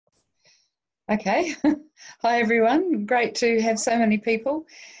Okay. Hi, everyone. Great to have so many people.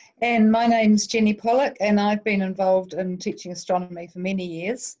 And my name's Jenny Pollock, and I've been involved in teaching astronomy for many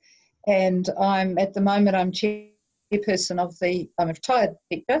years. And at the moment, I'm chairperson of I'm a retired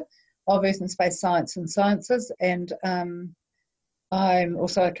teacher of Earth and Space Science and Sciences, and I'm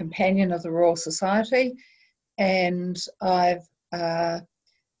also a companion of the Royal Society, and I'm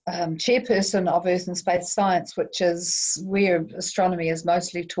chairperson of Earth and Space Science, which is where astronomy is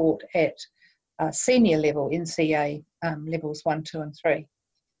mostly taught at senior level, NCA levels 1, 2 and 3.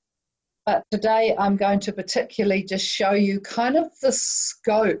 But today I'm going to particularly just show you kind of the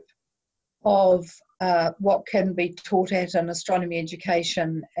scope of what can be taught at an astronomy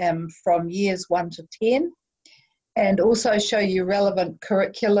education from years 1 to 10, and also show you relevant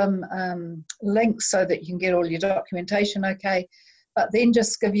curriculum links so that you can get all your documentation okay, but then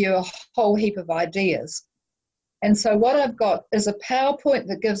just give you a whole heap of ideas. And so what I've got is a PowerPoint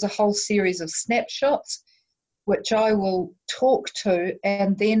that gives a whole series of snapshots, which I will talk to,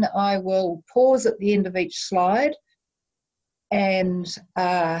 and then I will pause at the end of each slide and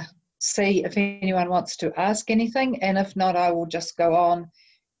see if anyone wants to ask anything, and if not, I will just go on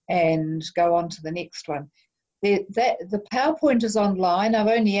to the next one. The PowerPoint is online. I've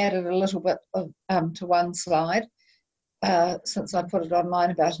only added a little bit to one slide since I put it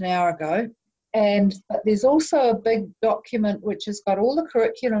online about an hour ago. But there's also a big document which has got all the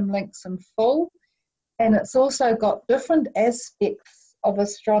curriculum links in full, and it's also got different aspects of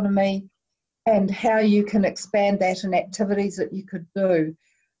astronomy and how you can expand that and activities that you could do.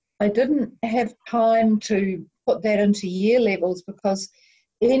 I didn't have time to put that into year levels because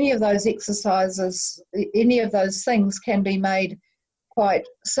any of those exercises, any of those things can be made quite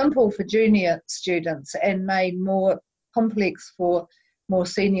simple for junior students and made more complex for more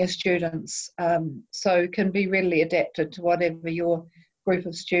senior students, so can be readily adapted to whatever your group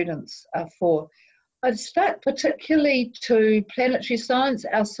of students are for. I'd start particularly to planetary science,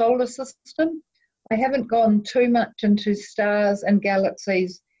 our solar system. I haven't gone too much into stars and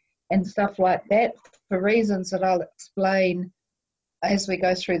galaxies and stuff like that for reasons that I'll explain as we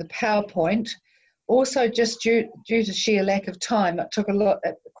go through the PowerPoint. Also, just due to sheer lack of time, it took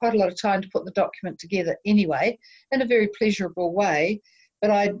quite a lot of time to put the document together anyway, in a very pleasurable way, but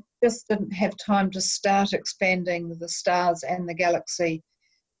I just didn't have time to start expanding the stars and the galaxy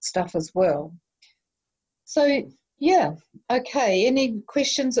stuff as well. So, yeah, okay, any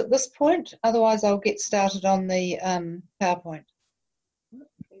questions at this point? Otherwise, I'll get started on the PowerPoint.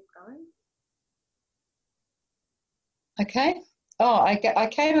 Keep going. Okay. Oh, I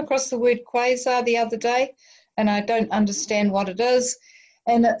came across the word quasar the other day, and I don't understand what it is.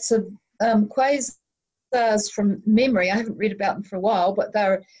 And it's a quasars from memory. I haven't read about them for a while, but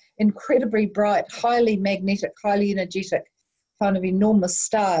they're incredibly bright, highly magnetic, highly energetic, kind of enormous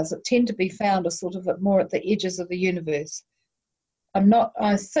stars that tend to be found as sort of more at the edges of the universe.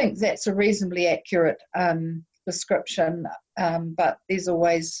 I think that's a reasonably accurate description, but there's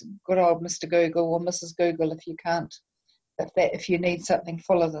always good old Mr. Google or Mrs. Google if you can't. If you need something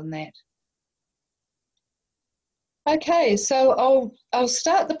fuller than that. Okay, so I'll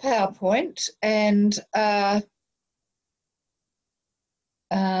start the PowerPoint, and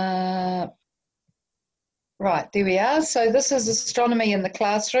right, there we are. So this is astronomy in the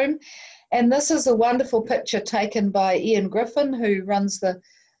classroom, and this is a wonderful picture taken by Ian Griffin, who runs the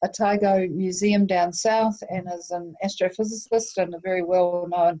Otago Museum down south and is an astrophysicist and a very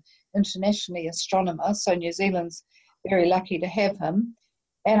well-known internationally astronomer. So New Zealand's very lucky to have him.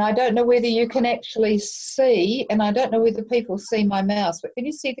 And I don't know whether you can actually see, and I don't know whether people see my mouse, but can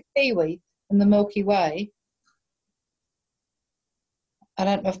you see the kiwi in the Milky Way? I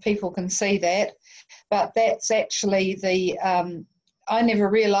don't know if people can see that, but that's actually I never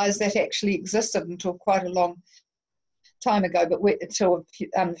realised that actually existed until quite a long time ago, but until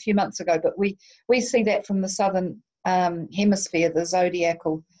a few months ago, but we see that from the southern hemisphere, the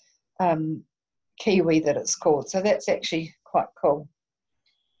zodiacal kiwi that it's called. So that's actually quite cool.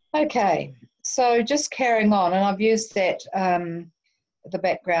 Okay, so just carrying on, and I've used that the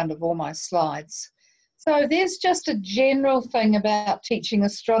background of all my slides. So there's just a general thing about teaching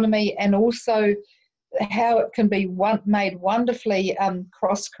astronomy and also how it can be made wonderfully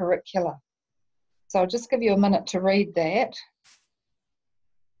cross-curricular. So I'll just give you a minute to read that.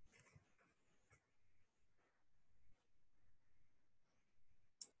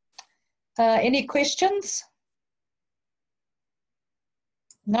 Any questions?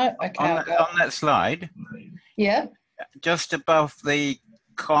 No? Okay. On that slide, yeah, just above the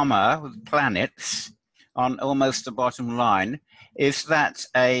comma with planets on almost the bottom line, is that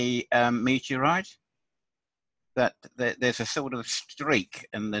a meteorite? That there's a sort of streak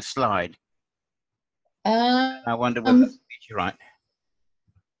in the slide. I wonder whether that's right.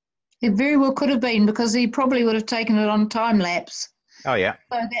 It very well could have been, because he probably would have taken it on time lapse. Oh, yeah.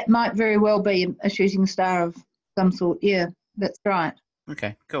 So that might very well be a shooting star of some sort. Yeah, that's right.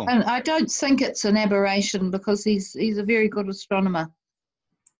 Okay, cool. And I don't think it's an aberration, because he's a very good astronomer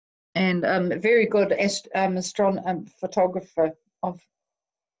and a very good photographer of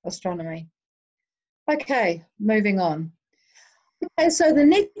astronomy. Okay, moving on. Okay, so the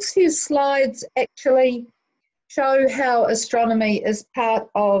next few slides actually show how astronomy is part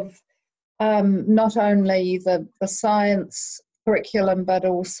of not only the science curriculum, but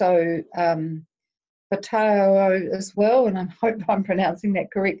also Patao as well, and I hope I'm pronouncing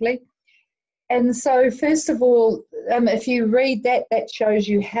that correctly. And so first of all, if you read that, that shows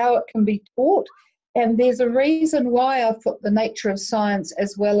you how it can be taught. And there's a reason why I've put the nature of science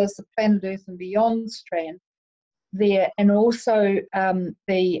as well as the planet Earth and beyond strand there, and also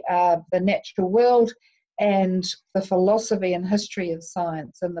the natural world and the philosophy and history of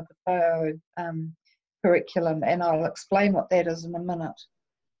science in the Patao curriculum. And I'll explain what that is in a minute.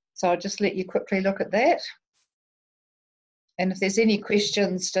 So I'll just let you quickly look at that. And if there's any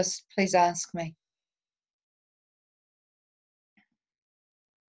questions, just please ask me.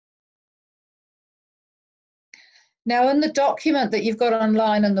 Now, in the document that you've got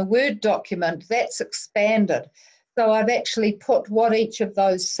online, in the Word document, that's expanded. So I've actually put what each of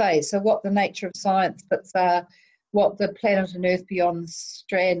those say. So what the nature of science bits are, what the planet and Earth beyond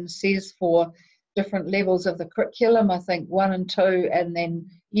strand says for different levels of the curriculum, I think 1 and 2, and then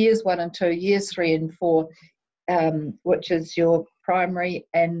years 1 and 2, years 3 and 4, which is your primary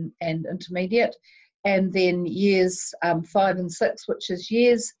and intermediate, and then years 5 and 6, which is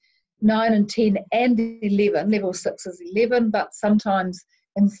years 9 and 10 and 11. Level 6 is 11, but sometimes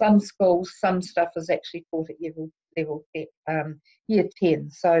in some schools, some stuff is actually taught at year 10.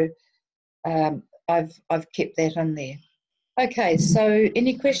 So I've kept that in there. Okay, so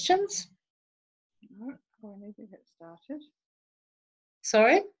any questions? No, I need to get started.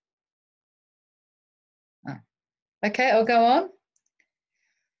 Sorry? Oh. Okay, I'll go on.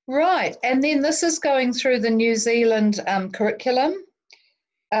 Right, and then this is going through the New Zealand curriculum.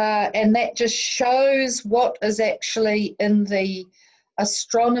 And that just shows what is actually in the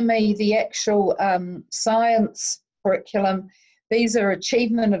astronomy, the actual science curriculum. These are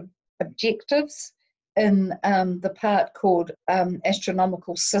achievement objectives in the part called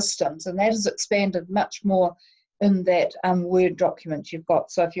astronomical systems, and that is expanded much more in that Word document you've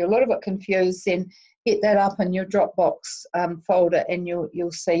got. So if you're a little bit confused, then get that up in your Dropbox folder and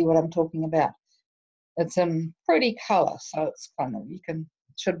you'll see what I'm talking about. It's in pretty colour, so it's kind of,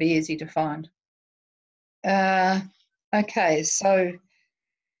 should be easy to find. Okay, so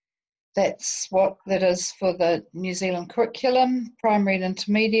that's what that is for the New Zealand curriculum, primary and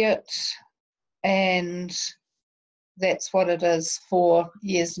intermediate, and that's what it is for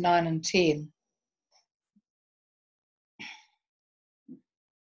years 9 and 10.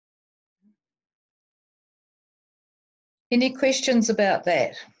 Any questions about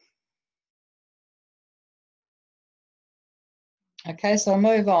that? Okay, so I'll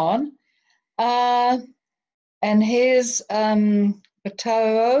move on. And here's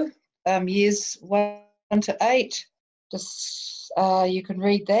Patao, years 1 to 8. Just you can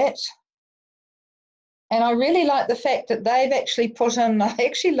read that. And I really like the fact that they've actually put in, I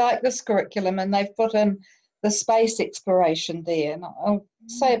actually like this curriculum, and they've put in the space exploration there. And I'll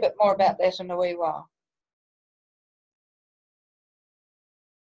say a bit more about that in a wee while.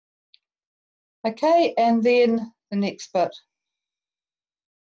 Okay, and then the next bit.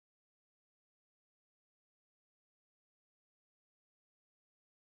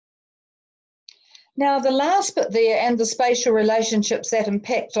 Now, the last bit there, and the spatial relationships that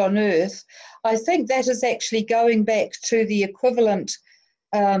impact on Earth, I think that is actually going back to the equivalent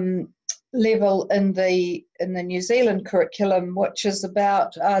level in the New Zealand curriculum, which is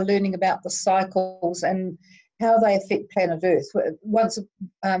about learning about the cycles and how they affect planet Earth.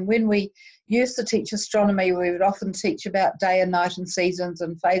 When we used to teach astronomy, we would often teach about day and night and seasons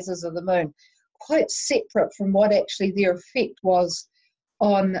and phases of the moon, quite separate from what actually their effect was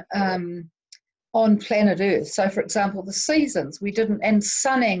on planet Earth. So, for example, the seasons, we didn't, and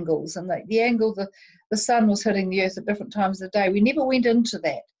sun angles, and the angle the sun was hitting the Earth at different times of the day, we never went into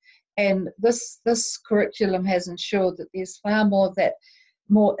that. And this curriculum has ensured that there's far more of that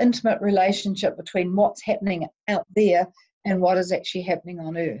more intimate relationship between what's happening out there and what is actually happening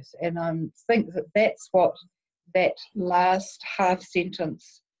on Earth. And I think that that's what that last half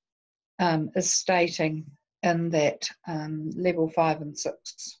sentence is stating in that level 5 and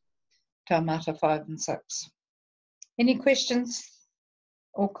 6. Taumata 5 and 6. Any questions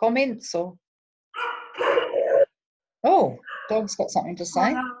or comments? Or Oh, dog's got something to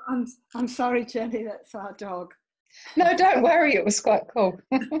say. I'm sorry, Jenny, that's our dog. No, don't worry, it was quite cool.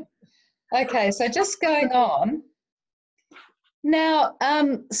 Okay, so just going on. Now,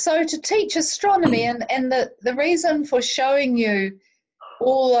 so to teach astronomy, and the reason for showing you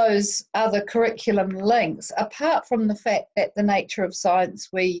all those other curriculum links, apart from the fact that the nature of science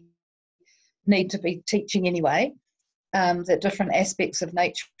we need to be teaching anyway, the different aspects of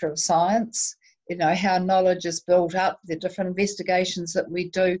nature of science, you know, how knowledge is built up, the different investigations that we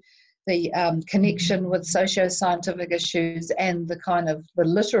do, the connection with socio-scientific issues, and the kind of the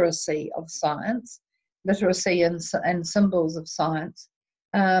literacy of science, literacy and symbols of science.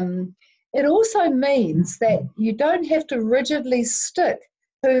 It also means that you don't have to rigidly stick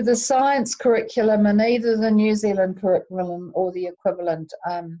to the science curriculum in either the New Zealand curriculum or the equivalent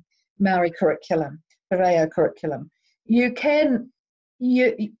Maori curriculum, the Reo curriculum. You can,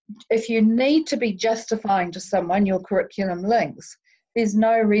 if you need to be justifying to someone your curriculum links, there's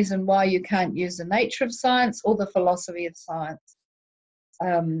no reason why you can't use the nature of science or the philosophy of science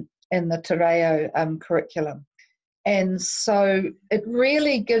in the Te Reo curriculum. And so it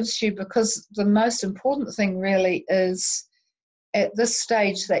really gives you, because the most important thing really is at this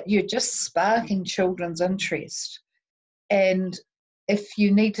stage that you're just sparking children's interest. And if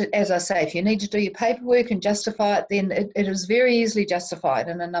you need to, as I say, if you need to do your paperwork and justify it, then it is very easily justified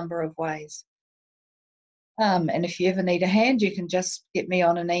in a number of ways. And if you ever need a hand, you can just get me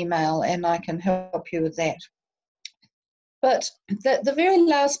on an email and I can help you with that. But the very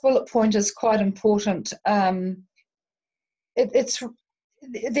last bullet point is quite important.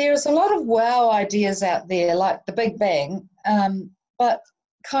 There's a lot of wow ideas out there, like the Big Bang, but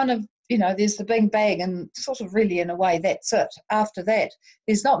kind of, you know, there's the Big Bang and sort of really in a way that's it. After that,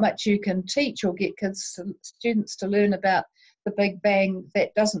 there's not much you can teach or get students to learn about the Big Bang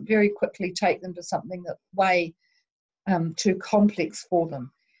that doesn't very quickly take them to something that's way too complex for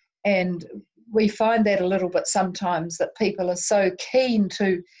them. And we find that a little bit sometimes, that people are so keen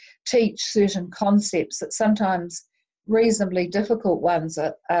to teach certain concepts that sometimes reasonably difficult ones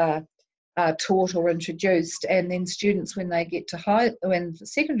are taught or introduced, and then students, when they get to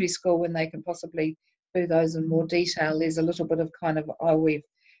secondary school, when they can possibly do those in more detail, there's a little bit of kind of, oh,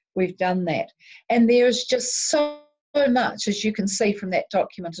 we've done that. And there's just so much, as you can see from that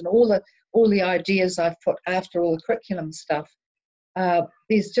document and all the ideas I've put after all the curriculum stuff.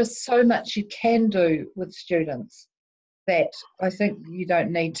 There's just so much you can do with students that I think you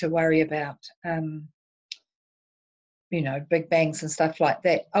don't need to worry about, you know, Big Bangs and stuff like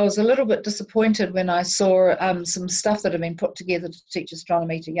that. I was a little bit disappointed when I saw some stuff that had been put together to teach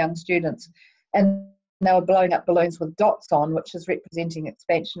astronomy to young students, and they were blowing up balloons with dots on, which is representing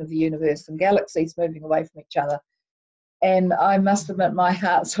expansion of the universe and galaxies moving away from each other. And I must admit, my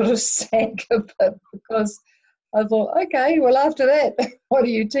heart sort of sank a bit, because I thought, okay, well, after that, what do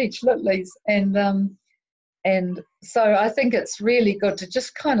you teach? Litleys. And so I think it's really good to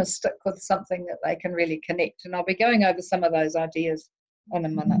just kind of stick with something that they can really connect. And I'll be going over some of those ideas in a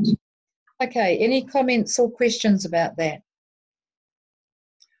minute. Okay, any comments or questions about that?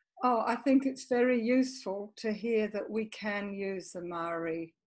 Oh, I think it's very useful to hear that we can use the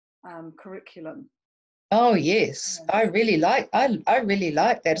Maori curriculum. Oh yes, I really like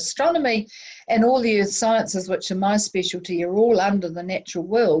that. Astronomy and all the earth sciences, which are my specialty, are all under the natural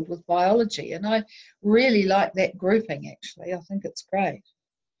world with biology, and I really like that grouping. Actually, I think it's great.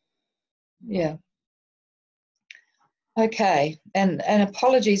 Yeah. Okay, and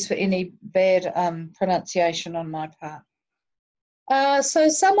apologies for any bad pronunciation on my part. So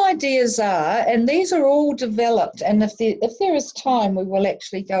some ideas are, and these are all developed, and if there is time, we will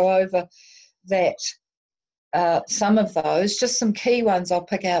actually go over that. Some of those, just some key ones I'll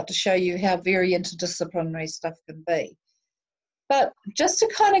pick out to show you how very interdisciplinary stuff can be. But just to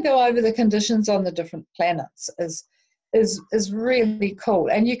kind of go over the conditions on the different planets is really cool.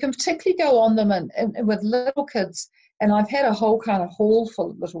 And you can particularly go on them and with little kids, and I've had a whole kind of hall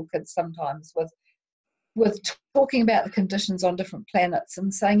full of little kids sometimes with talking about the conditions on different planets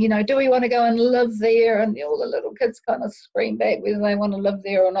and saying, you know, do we want to go and live there? And all the little kids kind of scream back whether they want to live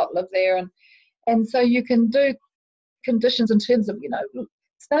there or not live there. And so you can do conditions in terms of, you know,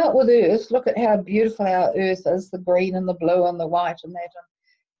 start with Earth, look at how beautiful our Earth is, the green and the blue and the white and that,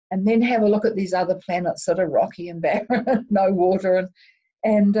 and then have a look at these other planets that are rocky and barren and no water.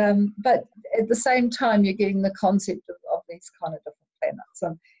 But at the same time, you're getting the concept of these kind of different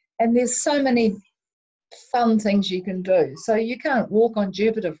planets. And there's so many fun things you can do. So you can't walk on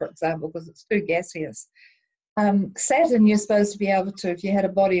Jupiter, for example, because it's too gaseous. Saturn, you're supposed to be able to, if you had a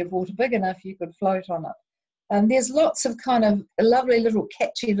body of water big enough, you could float on it. There's lots of kind of lovely little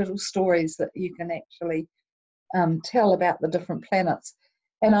catchy little stories that you can actually tell about the different planets.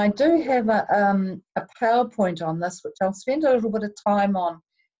 And I do have a PowerPoint on this, which I'll spend a little bit of time on.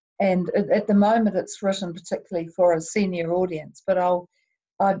 And at the moment, it's written particularly for a senior audience, but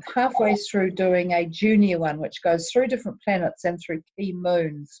I'm halfway through doing a junior one, which goes through different planets and through key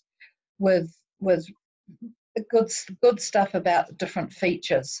moons with good stuff about different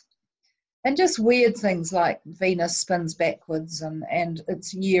features. And just weird things like Venus spins backwards and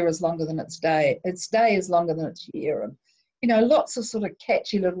its year is longer than its day. Its day is longer than its year. And, you know, lots of sort of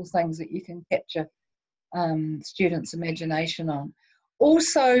catchy little things that you can capture students' imagination on.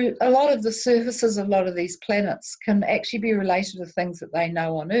 Also, a lot of the surfaces of a lot of these planets can actually be related to things that they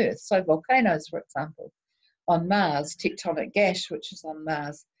know on Earth. So volcanoes, for example, on Mars, tectonic gas, which is on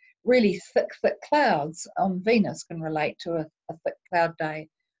Mars, really thick clouds on Venus can relate to a thick cloud day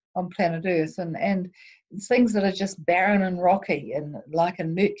on planet Earth, and things that are just barren and rocky, and like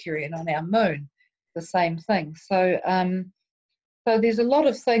in Mercury and on our moon, the same thing. So, so there's a lot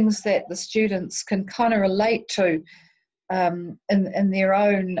of things that the students can kind of relate to in their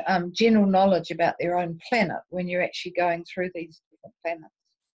own general knowledge about their own planet when you're actually going through these different planets.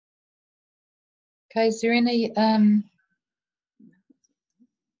 Okay, is there any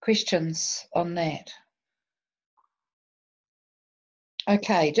questions on that?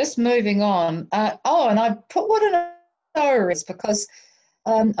 Okay, just moving on. Oh, and I put what an aura is because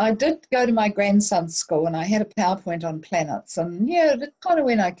I did go to my grandson's school and I had a PowerPoint on planets, and yeah, it kind of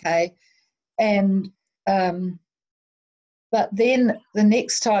went okay. And but then the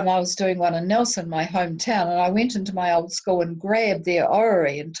next time I was doing one in Nelson, my hometown, and I went into my old school and grabbed their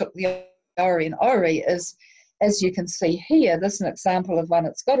orrery and took the orrery. And orrery is, as you can see here, this is an example of one.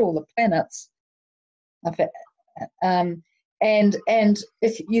 It's got all the planets. And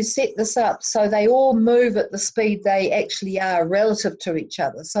if you set this up so they all move at the speed they actually are relative to each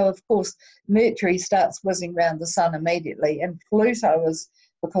other. So, of course, Mercury starts whizzing around the sun immediately, and Pluto is,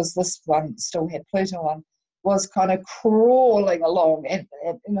 because this one still had Pluto on, was kind of crawling along at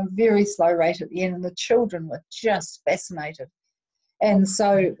a very slow rate at the end, and the children were just fascinated. And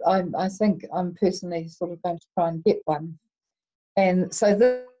so I think I'm personally sort of going to try and get one. And so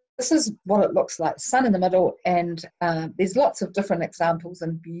this is what it looks like, sun in the middle, and there's lots of different examples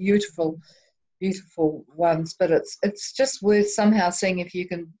and beautiful, beautiful ones, but it's just worth somehow seeing if you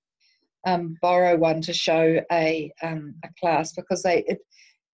can borrow one to show a class, because they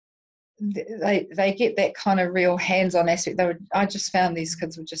get that kind of real hands-on aspect. I just found these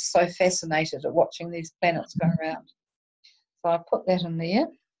kids were just so fascinated at watching these planets go around. So I put that in there.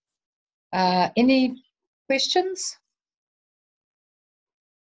 Any questions?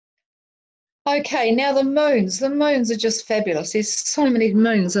 Okay, now the moons. The moons are just fabulous. There's so many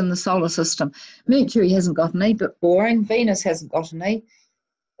moons in the solar system. Mercury hasn't got any, but boring. Venus hasn't got any.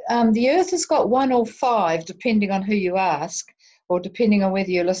 The Earth has got 1 or 5, depending on who you ask, or depending on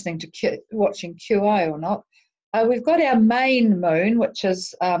whether you're listening to watching QI or not. We've got our main moon, which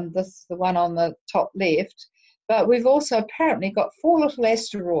is the one on the top left, but we've also apparently got 4 little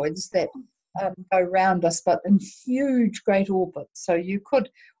asteroids that go around us, but in huge, great orbits. So you could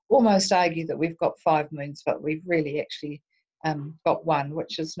almost argue that we've got 5 moons, but we've really actually got one,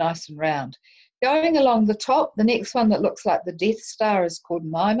 which is nice and round. Going along the top, the next one that looks like the Death Star is called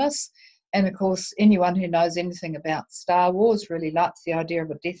Mimas. And of course, anyone who knows anything about Star Wars really likes the idea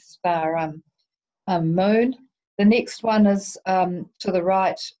of a Death Star moon. The next one is to the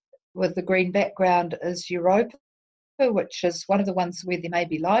right with the green background is Europa, which is one of the ones where there may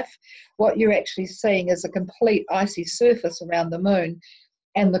be life. What you're actually seeing is a complete icy surface around the moon.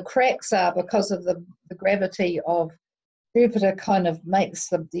 And the cracks are because of the gravity of Jupiter kind of makes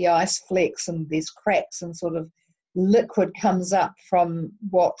the ice flex, and there's cracks, and sort of liquid comes up from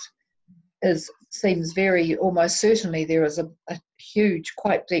what seems very, almost certainly there is a huge,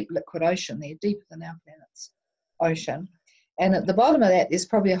 quite deep liquid ocean there, deeper than our planet's ocean. And at the bottom of that, there's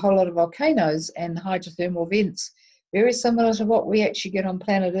probably a whole lot of volcanoes and hydrothermal vents, very similar to what we actually get on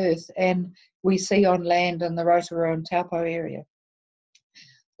planet Earth and we see on land in the Rotorua and Taupo area.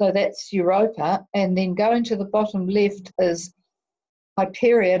 So that's Europa. And then going to the bottom left is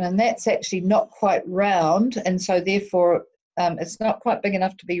Hyperion, and that's actually not quite round, and so therefore it's not quite big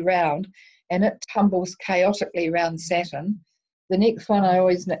enough to be round, and it tumbles chaotically around Saturn. The next one I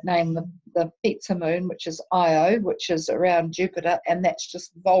always nickname the pizza moon, which is Io, which is around Jupiter, and that's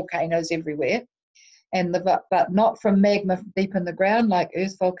just volcanoes everywhere. And but not from magma deep in the ground like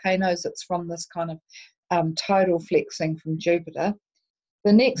Earth volcanoes, it's from this kind of tidal flexing from Jupiter.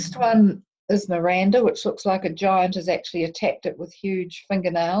 The next one is Miranda, which looks like a giant has actually attacked it with huge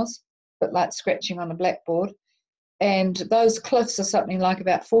fingernails, but like scratching on a blackboard. And those cliffs are something like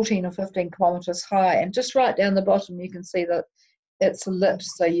about 14 or 15 kilometres high. And just right down the bottom, you can see that it's lit,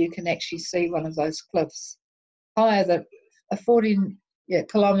 so you can actually see one of those cliffs higher than 14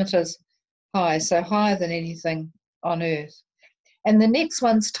 kilometres high, so higher than anything on Earth. And the next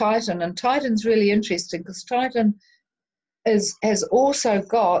one's Titan, and Titan's really interesting because Titan has also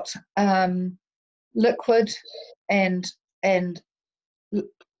got liquid and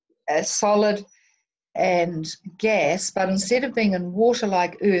solid and gas, but instead of being in water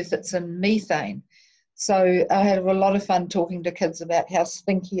like Earth, it's in methane. So I had a lot of fun talking to kids about how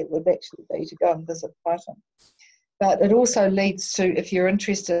stinky it would actually be to go and visit Titan. But it also leads to, if you're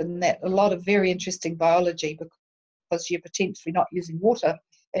interested in that, a lot of very interesting biology, because you're potentially not using water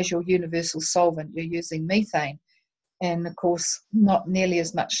as your universal solvent, you're using methane. And of course, not nearly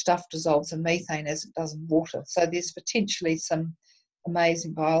as much stuff dissolves in methane as it does in water. So there's potentially some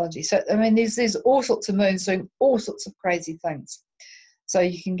amazing biology. So, I mean, there's all sorts of moons doing all sorts of crazy things. So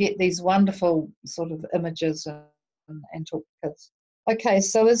you can get these wonderful sort of images and talk to kids. Okay,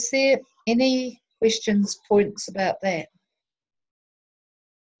 so is there any questions, points about that?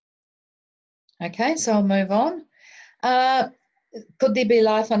 Okay, so I'll move on. Could there be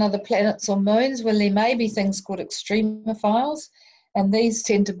life on other planets or moons? Well, there may be things called extremophiles, and these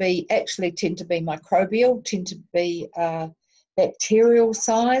tend to be microbial, tend to be bacterial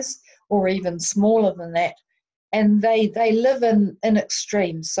size, or even smaller than that. And they live in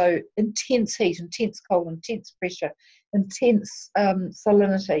extremes, so intense heat, intense cold, intense pressure, intense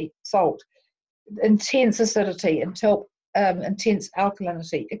salinity, salt, intense acidity, intense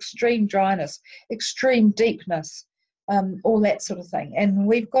alkalinity, extreme dryness, extreme deepness, all that sort of thing. And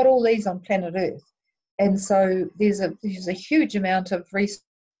we've got all these on planet Earth. And so there's a huge amount of research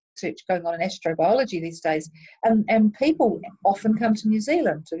going on in astrobiology these days. And people often come to New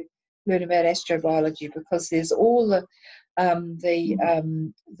Zealand to learn about astrobiology because there's all the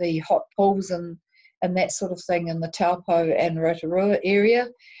hot pools and that sort of thing in the Taupo and Rotorua area.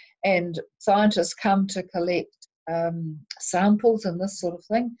 And scientists come to collect samples and this sort of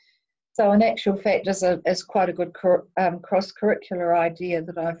thing. So in actual fact, is quite a good cross-curricular idea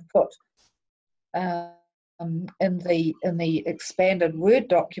that I've put in the expanded Word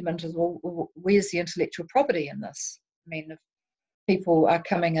document as well. Where's the intellectual property in this? I mean, if people are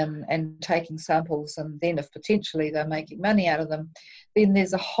coming in and taking samples, and then if potentially they're making money out of them, then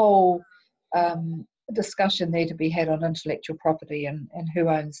there's a whole discussion there to be had on intellectual property and who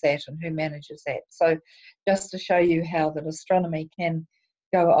owns that and who manages that. So just to show you how that astronomy can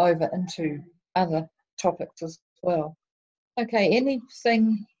go over into other topics as well. Okay,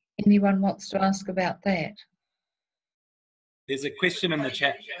 anything anyone wants to ask about that? There's a question in the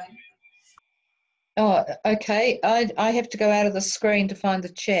chat. Oh, okay. I have to go out of the screen to find the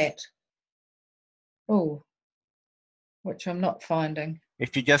chat. Oh, which I'm not finding.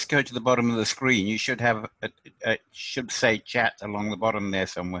 If you just go to the bottom of the screen, you should have it should say chat along the bottom there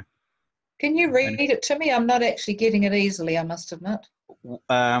somewhere. Can you read it to me? I'm not actually getting it easily, I must admit.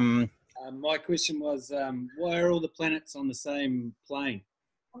 My question was, why are all the planets on the same plane?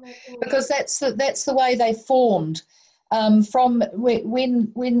 Because that's the way they formed. From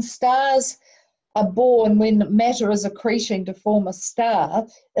when stars are born, when matter is accreting to form a star,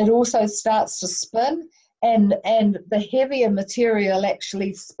 it also starts to spin, and the heavier material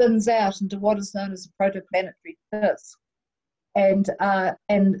actually spins out into what is known as a protoplanetary disk, and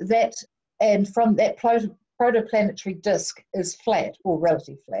from that protoplanetary disk is flat, or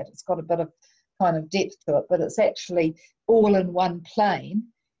relatively flat. It's got a bit of kind of depth to it, but it's actually all in one plane.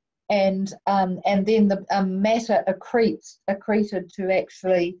 And then the matter accreted to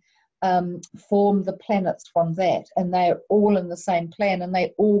actually form the planets from that, and they're all in the same plane, and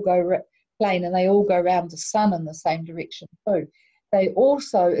they all go around the sun in the same direction too. They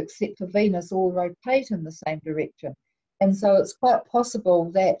also, except for Venus, all rotate in the same direction, and so it's quite possible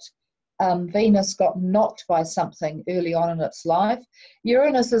that Venus got knocked by something early on in its life.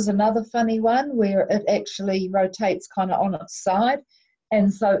 Uranus is another funny one where it actually rotates kind of on its side.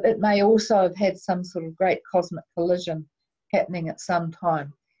 And so it may also have had some sort of great cosmic collision happening at some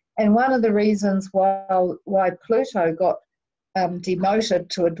time. And one of the reasons why Pluto got demoted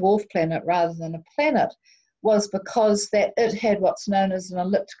to a dwarf planet rather than a planet was because that it had what's known as an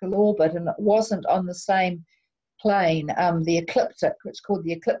elliptical orbit, and it wasn't on the same plane, the ecliptic, which is called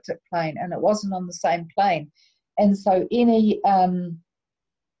the ecliptic plane, and it wasn't on the same plane. And so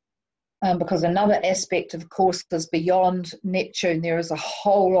because another aspect, of course, is beyond Neptune, there is a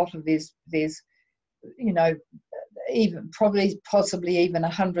whole lot of there's even possibly even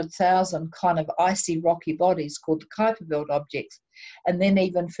 100,000 kind of icy rocky bodies called the Kuiper Belt objects. And then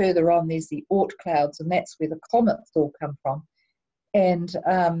even further on there's the Oort clouds, and that's where the comets all come from. And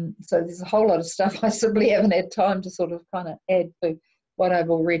so there's a whole lot of stuff I simply haven't had time to sort of kind of add to what I've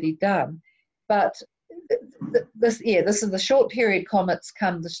already done. But this is the short period comets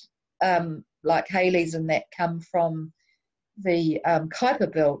come, like Halley's and that, come from the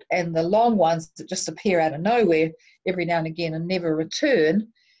Kuiper Belt, and the long ones that just appear out of nowhere every now and again and never return,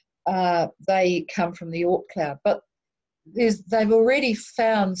 they come from the Oort cloud. But they've already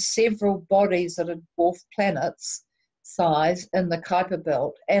found several bodies that are dwarf planets size in the Kuiper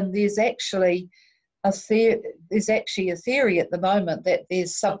Belt, and there's actually a theory at the moment that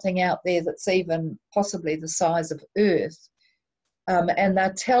there's something out there that's even possibly the size of Earth, and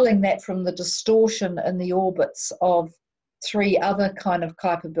they're telling that from the distortion in the orbits of 3 other kind of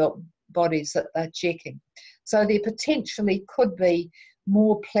Kuiper Belt bodies that they're checking. So there potentially could be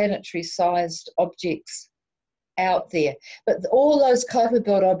more planetary-sized objects out there. But all those Kuiper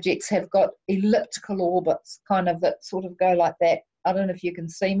Belt objects have got elliptical orbits, kind of that sort of go like that. I don't know if you can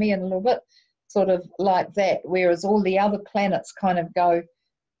see me in a little bit, sort of like that, whereas all the other planets kind of go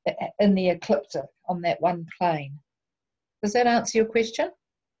in the ecliptic on that one plane. Does that answer your question?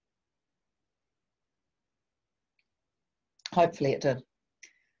 Hopefully it did.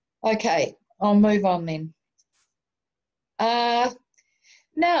 Okay, I'll move on then.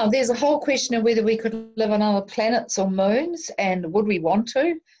 Now, there's a whole question of whether we could live on other planets or moons, and would we want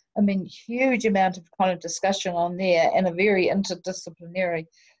to? I mean, huge amount of kind of discussion on there, and a very interdisciplinary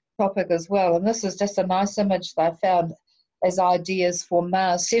topic as well. And this is just a nice image that I found as ideas for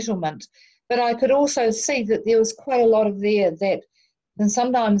Mars settlement. But I could also see that there was quite a lot of there that, and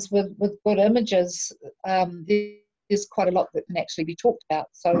sometimes with good images, there's quite a lot that can actually be talked about.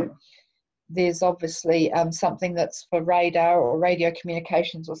 So there's obviously something that's for radar or radio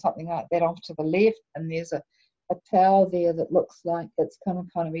communications or something like that off to the left, and there's a tower there that looks like it's kind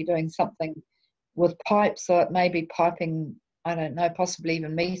of be doing something with pipes, so it may be piping, I don't know, possibly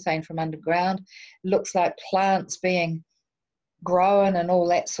even methane from underground. It looks like plants being grown and all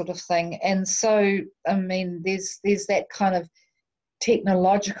that sort of thing. And so, I mean, there's that kind of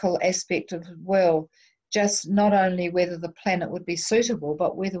technological aspect of, well, just not only whether the planet would be suitable,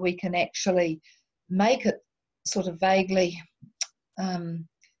 but whether we can actually make it sort of vaguely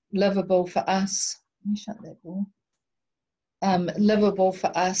livable for us. Let me shut that door. Livable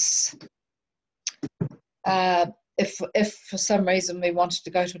for us if for some reason we wanted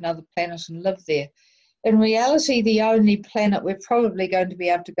to go to another planet and live there. In reality, the only planet we're probably going to be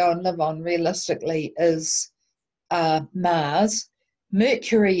able to go and live on realistically is Mars.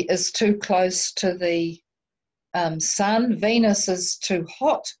 Mercury is too close to the sun. Venus is too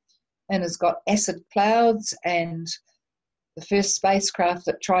hot and has got acid clouds, and the first spacecraft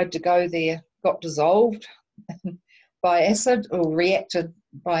that tried to go there got dissolved by acid or reacted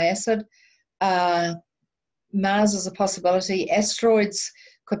by acid. Mars is a possibility. Asteroids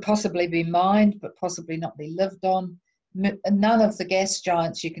could possibly be mined but possibly not be lived on. None of the gas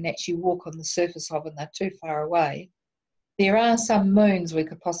giants you can actually walk on the surface of, and they're too far away. There are some moons we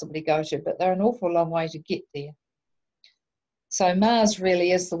could possibly go to, but they're an awful long way to get there. So Mars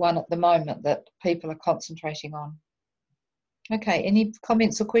really is the one at the moment that people are concentrating on. Okay, any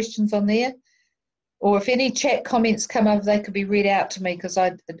comments or questions on there? Or if any chat comments come over, they could be read out to me, because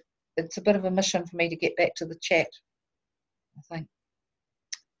it's a bit of a mission for me to get back to the chat, I think.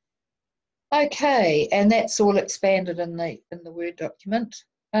 Okay, and that's all expanded in the Word document.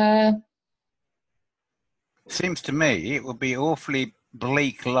 Seems to me it would be awfully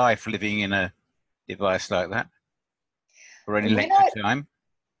bleak life living in a device like that for any length of time.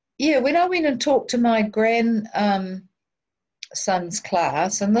 Yeah, when I went and talked to my grandson's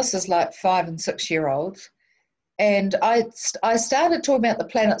class, and this is like 5- and 6-year-olds, and I started talking about the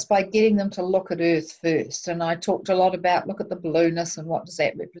planets by getting them to look at Earth first, and I talked a lot about look at the blueness and what does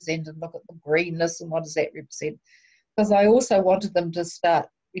that represent, and look at the greenness and what does that represent, because I also wanted them to start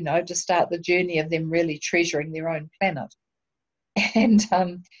the journey of them really treasuring their own planet. And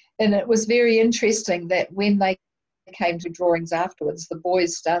it was very interesting that when they came to drawings afterwards, the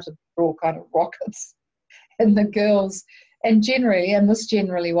boys started to draw kind of rockets, and the girls, and this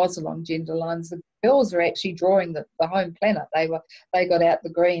generally was along gender lines, the girls were actually drawing the home planet. They got out the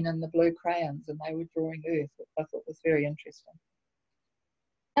green and the blue crayons, and they were drawing Earth, which I thought was very interesting.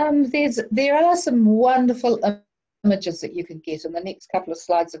 There are some wonderful images that you can get, and the next couple of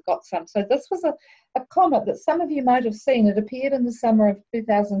slides have got some. So this was a comet that some of you might have seen. It appeared in the summer of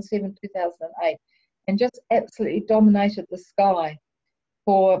 2007, 2008, and just absolutely dominated the sky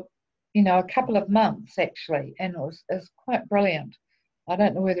for you know, a couple of months actually, and it was quite brilliant. I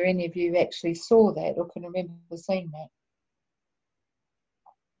don't know whether any of you actually saw that or can remember seeing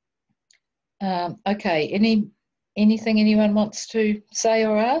that. Okay, anything anyone wants to say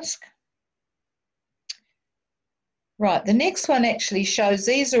or ask? Right, the next one actually shows,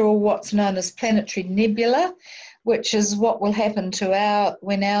 these are all what's known as planetary nebula, which is what will happen to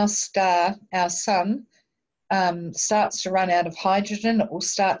when our star, our sun, starts to run out of hydrogen. It will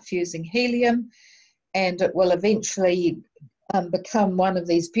start fusing helium, and it will eventually become one of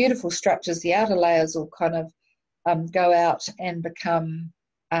these beautiful structures. The outer layers will kind of go out and become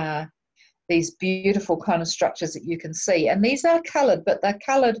these beautiful kind of structures that you can see. And these are coloured, but they're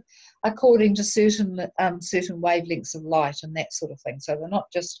coloured according to certain wavelengths of light and that sort of thing. So they're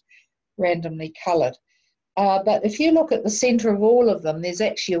not just randomly coloured. But if you look at the centre of all of them, there's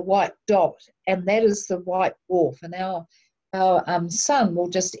actually a white dot, and that is the white dwarf. And our sun will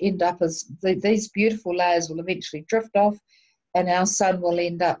just end up as these beautiful layers will eventually drift off, and our sun will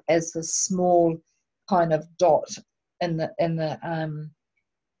end up as the small kind of dot in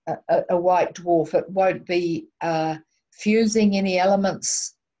a white dwarf. It won't be fusing any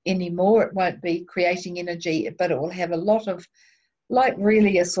elements anymore. It won't be creating energy, but it will have a lot of, like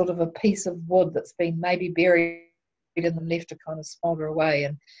really a sort of a piece of wood that's been maybe buried and then left to kind of smolder away,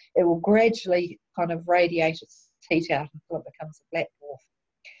 and it will gradually kind of radiate its heat out until it becomes a black dwarf.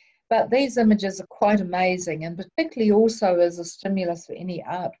 But these images are quite amazing, and particularly also as a stimulus for any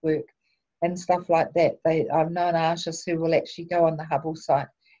artwork and stuff like that. I've known artists who will actually go on the Hubble site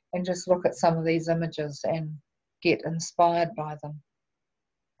and just look at some of these images and get inspired by them.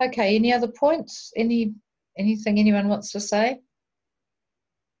 Okay, any other points? Anything anyone wants to say?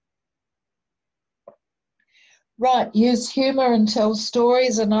 Right, use humour and tell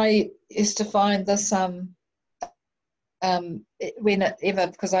stories, and I used to find this whenever,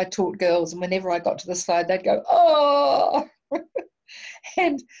 because I taught girls, and whenever I got to the slide, they'd go, oh!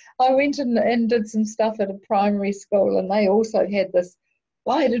 And I went and did some stuff at a primary school, and they also had this,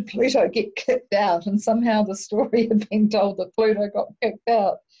 why did Pluto get kicked out? And somehow the story had been told that Pluto got kicked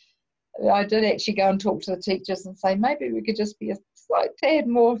out. I did actually go and talk to the teachers and say, maybe we could just be a slight tad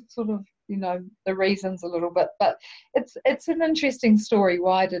more sort of, you know, the reasons a little bit. But it's an interesting story.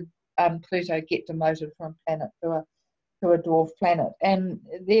 Why did Pluto get demoted from a planet to a dwarf planet? And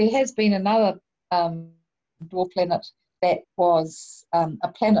there has been another dwarf planet that was a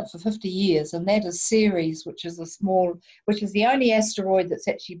planet for 50 years, and that is Ceres, which is the only asteroid that's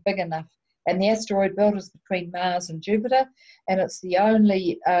actually big enough. And the asteroid belt is between Mars and Jupiter, and it's the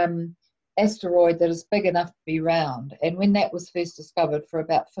only asteroid that is big enough to be round. And when that was first discovered, for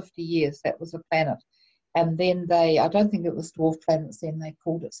about 50 years, that was a planet. And then I don't think it was dwarf planets then, they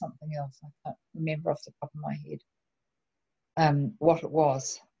called it something else. I can't remember off the top of my head what it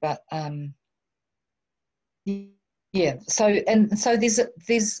was. But yeah, so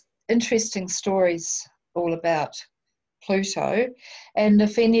there's interesting stories all about Pluto. And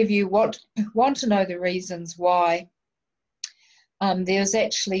if any of you want to know the reasons why, there's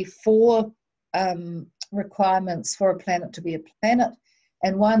actually 4 requirements for a planet to be a planet.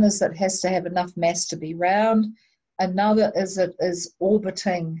 And one is that it has to have enough mass to be round. Another is it is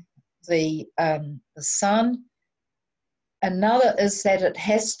orbiting the sun. Another is that it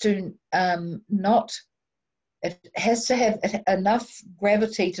has to have enough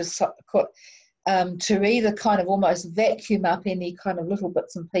gravity to either kind of almost vacuum up any kind of little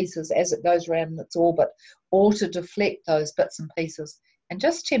bits and pieces as it goes around in its orbit, or to deflect those bits and pieces. And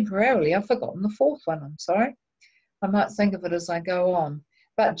just temporarily, I've forgotten the 4th one, I'm sorry. I might think of it as I go on.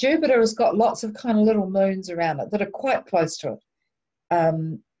 But Jupiter has got lots of kind of little moons around it that are quite close to it.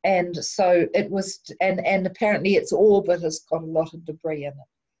 And so it was, and apparently its orbit has got a lot of debris in it.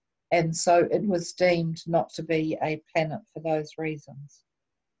 And so it was deemed not to be a planet for those reasons.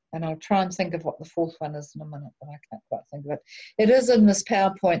 And I'll try and think of what the 4th one is in a minute, but I can't quite think of it. It is in this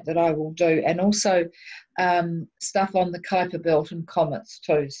PowerPoint that I will do, and also stuff on the Kuiper Belt and comets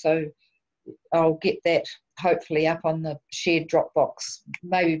too. So I'll get that hopefully up on the shared Dropbox,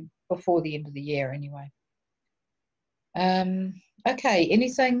 maybe before the end of the year anyway. Okay,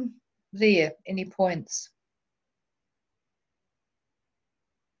 anything there? Any points?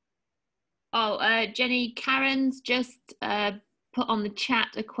 Oh, Jenny, Karen's just put on the chat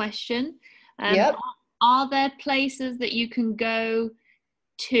a question. Yep. Are there places that you can go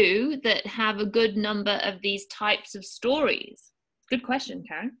to that have a good number of these types of stories? Good question,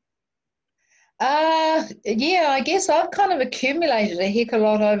 Karen. Yeah, I guess I've kind of accumulated a heck of a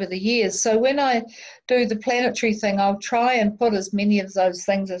lot over the years. So when I do the planetary thing, I'll try and put as many of those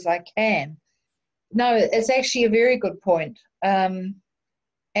things as I can. No, it's actually a very good point.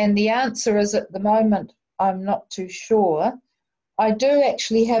 And the answer is, at the moment, I'm not too sure. I do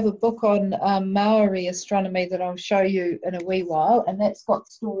actually have a book on Maori astronomy that I'll show you in a wee while, and that's got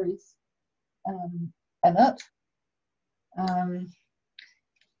stories in it.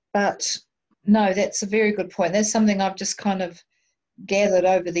 But no, that's a very good point. That's something I've just kind of gathered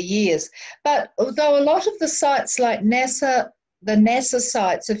over the years. But although a lot of the sites like NASA, the NASA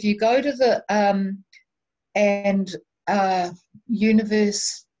sites, if you go to the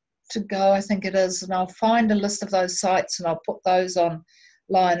Universe to Go, I think it is, and I'll find a list of those sites and I'll put those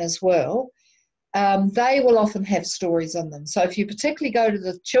online as well. They will often have stories in them. So if you particularly go to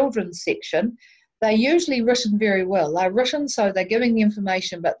the children's section, they're usually written very well. They're written so they're giving the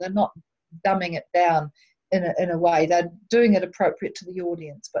information, but they're not dumbing it down in a way. They're doing it appropriate to the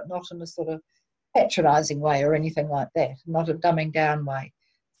audience, but not in a sort of patronising way or anything like that, not a dumbing down way.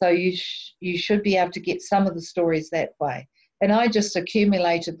 So you should be able to get some of the stories that way. And I just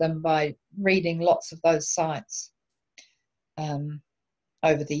accumulated them by reading lots of those sites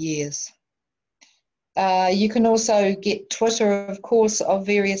over the years. You can also get Twitter, of course, of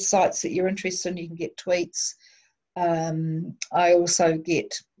various sites that you're interested in. You can get tweets. I also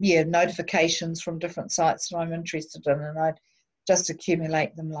get notifications from different sites that I'm interested in, and I just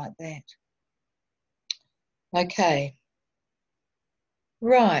accumulate them like that. Okay.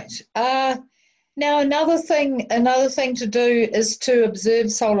 Right. Now another thing to do is to observe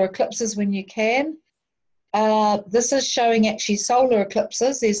solar eclipses when you can. This is showing actually solar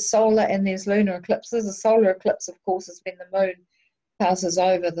eclipses. There's solar and there's lunar eclipses. A solar eclipse, of course, is when the moon passes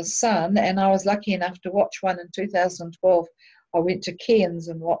over the sun, and I was lucky enough to watch one in 2012. I went to Cairns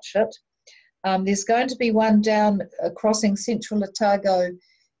and watched it. There's going to be one down crossing central Otago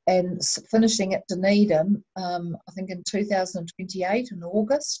and finishing at Dunedin, I think in 2028 in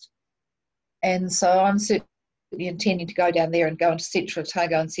August. And so I'm certainly intending to go down there and go into central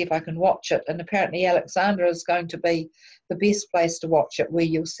Otago and see if I can watch it. And apparently Alexandra is going to be the best place to watch it, where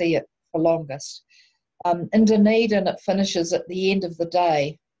you'll see it for longest. In Dunedin, it finishes at the end of the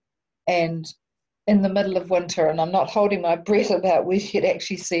day and in the middle of winter, and I'm not holding my breath about whether you'd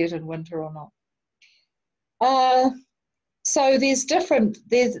actually see it in winter or not. So this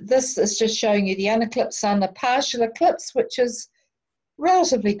is just showing you the uneclipsed sun, a partial eclipse, which is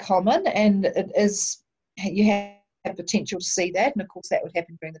relatively common, and you have potential to see that, and of course that would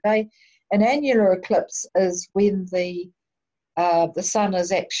happen during the day. An annular eclipse is when the sun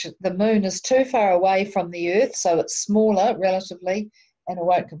is actually, the moon is too far away from the earth, so it's smaller relatively, and it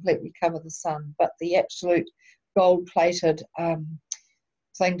won't completely cover the sun. But the absolute gold-plated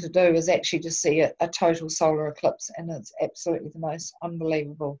thing to do is actually to see a total solar eclipse, and it's absolutely the most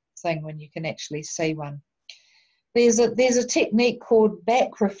unbelievable thing when you can actually see one. There's a technique called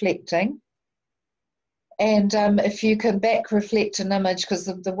back reflecting, and if you can back reflect an image, because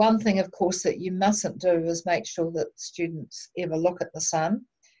the one thing, of course, that you mustn't do is make sure that students ever look at the sun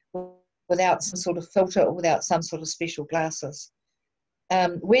without some sort of filter or without some sort of special glasses.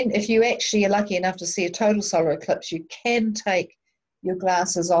 If you actually are lucky enough to see a total solar eclipse, you can take your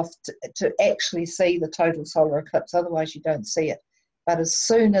glasses off to actually see the total solar eclipse, otherwise you don't see it. But as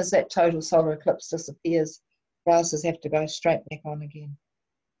soon as that total solar eclipse disappears, glasses have to go straight back on again.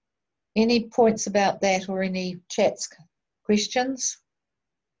 Any points about that or any chats, questions?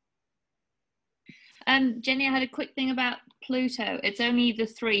 Jenny, I had a quick thing about Pluto. It's only the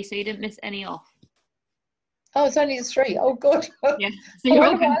 3, so you didn't miss any off. Oh, it's only the 3. Oh, good. Yeah. So you're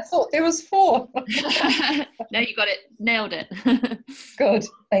I thought there was 4. No, you got it. Nailed it. Good.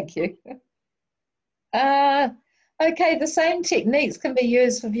 Thank you. Okay, the same techniques can be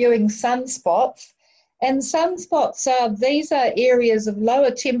used for viewing sunspots. And sunspots these are areas of lower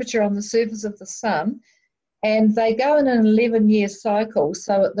temperature on the surface of the sun, and they go in an 11-year cycle.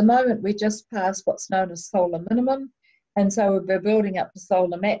 So at the moment, we're just past what's known as solar minimum, and so we're building up to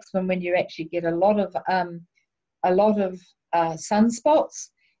solar maximum when you actually get a lot of sunspots,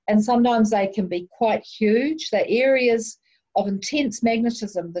 and sometimes they can be quite huge. They're areas of intense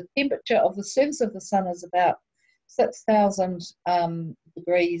magnetism. The temperature of the surface of the sun is about 6,000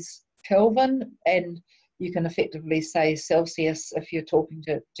 degrees Kelvin, and you can effectively say Celsius if you're talking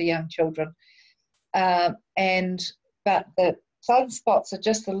to young children. But the sunspots are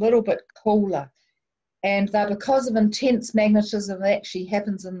just a little bit cooler, and they're because of intense magnetism that actually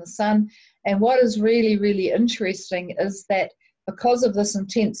happens in the sun. And what is really, really interesting is that because of this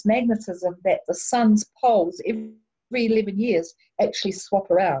intense magnetism, that the sun's poles every 11 years actually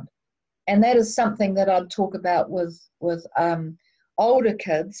swap around. And that is something that I'd talk about with older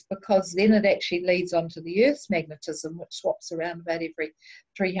kids, because then it actually leads on to the Earth's magnetism, which swaps around about every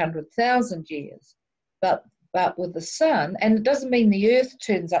 300,000 years. But But with the sun, and it doesn't mean the Earth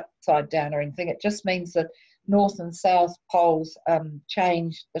turns upside down or anything, it just means that north and south poles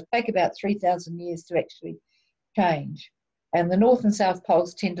change. They take about 3,000 years to actually change. And the north and south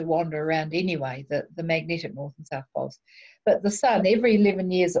poles tend to wander around anyway, the magnetic north and south poles. But the sun, every 11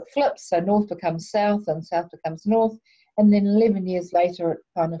 years it flips, so north becomes south and south becomes north, and then 11 years later it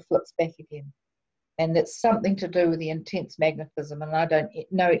kind of flips back again. And it's something to do with the intense magnetism, and I don't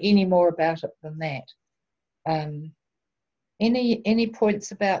know any more about it than that. Any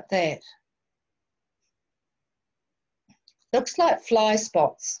points about that? Looks like fly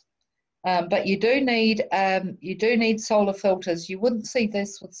spots, but you do need solar filters. You wouldn't see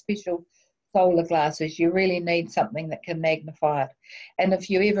this with special solar glasses. You really need something that can magnify it. And if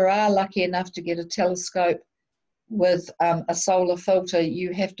you ever are lucky enough to get a telescope with a solar filter,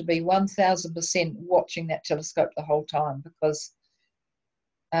 you have to be 1000% watching that telescope the whole time, because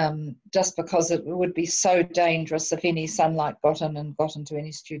just because it would be so dangerous if any sunlight got in and got into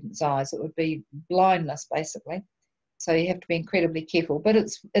any student's eyes. It would be blindness, basically. So you have to be incredibly careful. But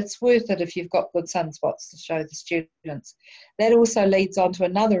it's worth it if you've got good sunspots to show the students. That also leads on to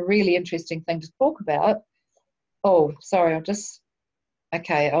another really interesting thing to talk about. Oh, sorry, I'll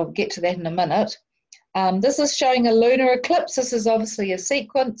get to that in a minute. This is showing a lunar eclipse. This is obviously a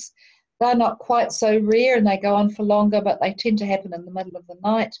sequence. They're not quite so rare and they go on for longer, but they tend to happen in the middle of the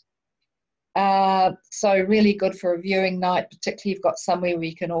night. So really good for a viewing night, particularly if you've got somewhere where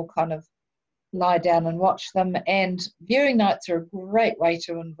you can all kind of lie down and watch them. And viewing nights are a great way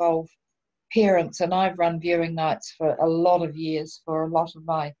to involve parents. And I've run viewing nights for a lot of years, for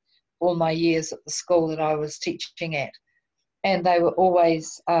all my years at the school that I was teaching at. And they were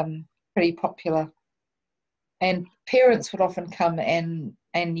always pretty popular. And parents would often come, and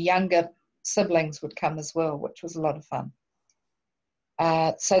younger siblings would come as well, which was a lot of fun.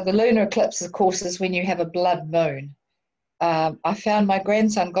 So the lunar eclipse, of course, is when you have a blood moon. I found my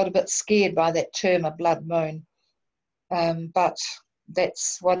grandson got a bit scared by that term, a blood moon, but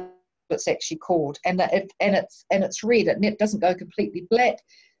that's what it's actually called. And it's red, and it doesn't go completely black,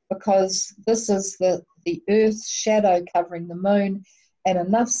 because this is the Earth's shadow covering the moon, and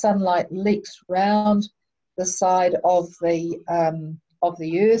enough sunlight leaks round the side of the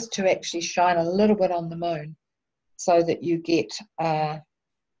Earth to actually shine a little bit on the moon, so that you get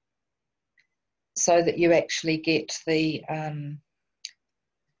actually get the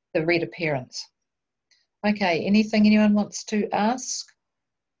red appearance. Okay, anything anyone wants to ask?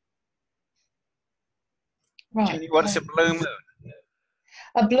 Right. Jenny, what's a blue moon?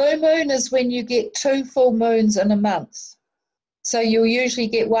 A blue moon is when you get 2 full moons in a month. So you'll usually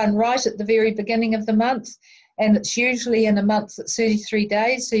get one right at the very beginning of the month, and it's usually in a month that's 33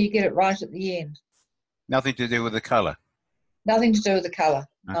 days, so you get it right at the end. Nothing to do with the colour? Nothing to do with the colour,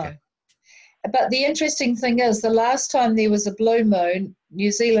 okay. No. But the interesting thing is, the last time there was a blue moon,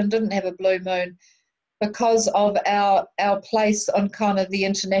 New Zealand didn't have a blue moon because of our place on kind of the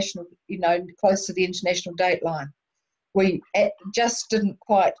international, close to the international date line. We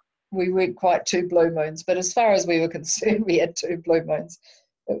weren't quite 2 blue moons, but as far as we were concerned, we had 2 blue moons.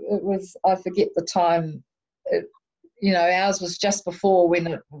 It was, I forget the time, ours was just before when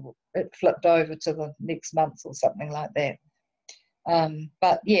it flipped over to the next month or something like that.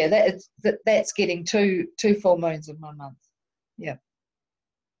 But yeah, that's getting two full moons in 1 month. Yeah.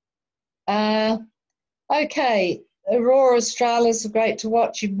 Okay, Aurora Australis are great to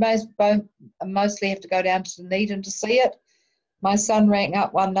watch. You mostly have to go down to Dunedin to see it. My son rang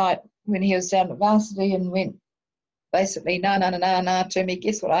up one night when he was down at varsity and went basically, no, to me,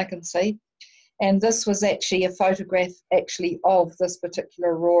 guess what I can see? And this was actually a photograph of this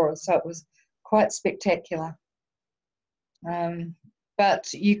particular aurora, so it was quite spectacular.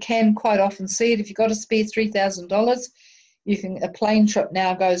 But you can quite often see it. If you've got a spare $3,000, a plane trip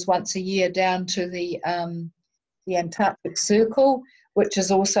now goes once a year down to the Antarctic Circle, which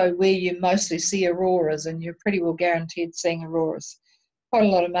is also where you mostly see auroras, and you're pretty well guaranteed seeing auroras. Quite a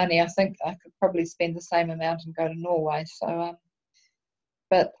lot of money. I think I could probably spend the same amount and go to Norway. So,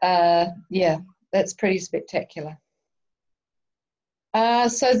 yeah, that's pretty spectacular.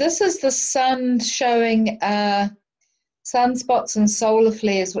 So this is the sun showing sunspots and solar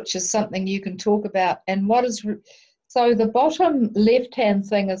flares, which is something you can talk about. And so the bottom left-hand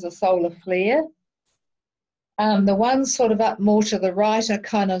thing is a solar flare. The ones sort of up more to the right are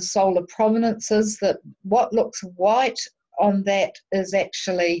kind of solar prominences. That what looks white on that is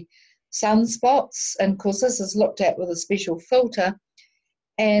actually sunspots. And of course, this is looked at with a special filter.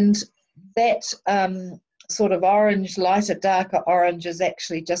 And that sort of orange, lighter, darker orange is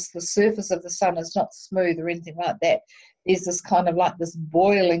actually just the surface of the sun. It's not smooth or anything like that. there's this kind of like this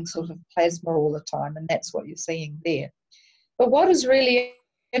boiling sort of plasma all the time, and that's what you're seeing there. But what is really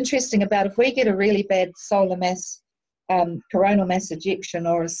interesting about if we get a really bad solar mass, coronal mass ejection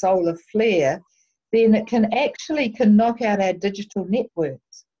or a solar flare, then it can knock out our digital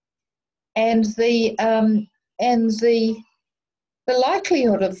networks. And the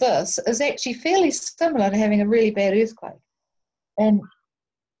likelihood of this is actually fairly similar to having a really bad earthquake. And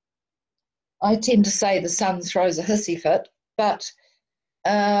I tend to say the sun throws a hissy fit, but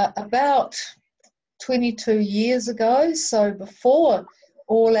about 22 years ago, so before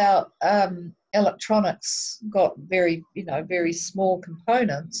all our electronics got very small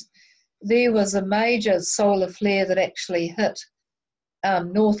components, there was a major solar flare that actually hit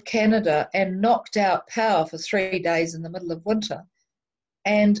North Canada and knocked out power for 3 days in the middle of winter.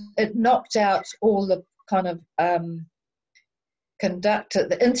 And it knocked out all the kind of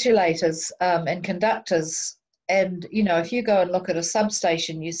the insulators and conductors. And, you know, if you go and look at a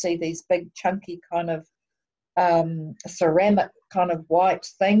substation, you see these big chunky kind of ceramic kind of white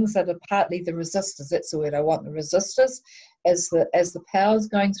things that are partly the resistors. That's the word I want, the resistors, as the power's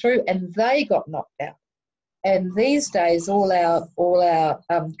going through, and they got knocked out. And these days, all our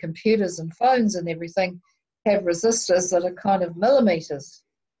computers and phones and everything have resistors that are kind of millimeters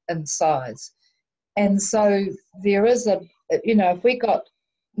in size. And so there is if we got,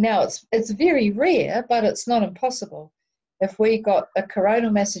 now it's very rare, but it's not impossible. If we got a coronal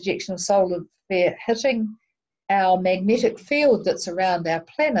mass ejection solar flare hitting our magnetic field that's around our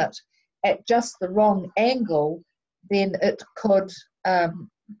planet at just the wrong angle, then it could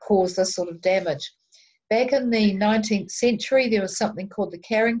cause this sort of damage. Back in the 19th century, there was something called the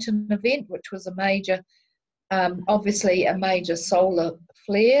Carrington event, which was obviously a major solar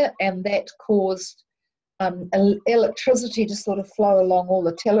flare, and that caused electricity to sort of flow along all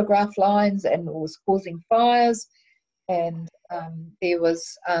the telegraph lines, and it was causing fires. And there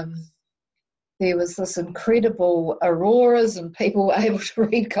was this incredible auroras, and people were able to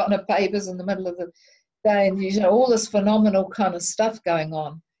read kind of papers in the middle of the day, and all this phenomenal kind of stuff going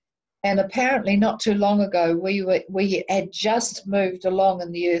on. And apparently not too long ago, we had just moved along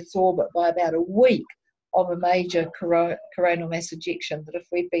in the Earth's orbit by about a week of a major coronal mass ejection, that if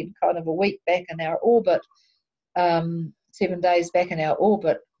we'd been kind of a week back in our orbit, 7 days back in our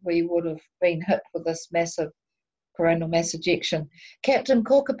orbit, we would have been hit with this massive coronal mass ejection. Captain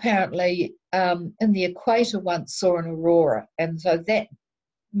Cook apparently in the equator once saw an aurora, and so that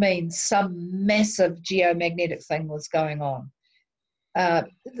means some massive geomagnetic thing was going on.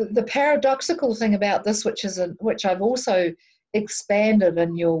 The paradoxical thing about this, which I've also expanded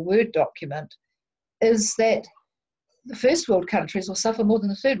in your Word document, is that the first world countries will suffer more than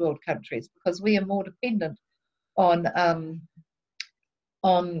the third world countries, because we are more dependent on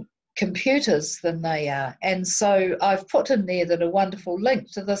computers than they are. And so I've put in there that a wonderful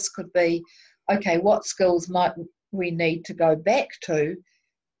link to this could be, okay, what skills might we need to go back to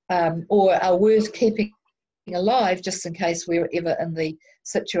or are worth keeping alive, just in case we were ever in the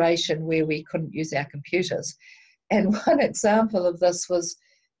situation where we couldn't use our computers. And one example of this was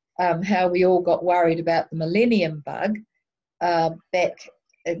how we all got worried about the millennium bug back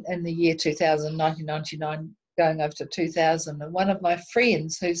in the year 2000, 1999, going over to 2000. And one of my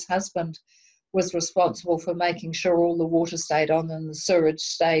friends, whose husband was responsible for making sure all the water stayed on and the sewage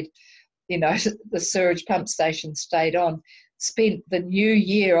stayed, the sewage pump station stayed on, spent the new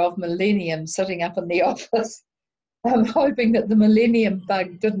year of millennium sitting up in the office hoping that the millennium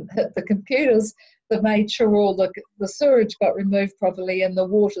bug didn't hit the computers, that made sure all the sewage got removed properly and the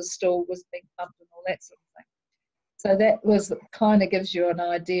water still was being pumped and all that sort of thing. So that was kind of gives you an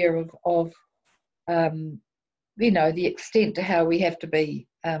idea of the extent to how we have to be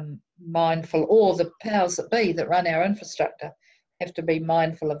mindful, or the powers that be that run our infrastructure have to be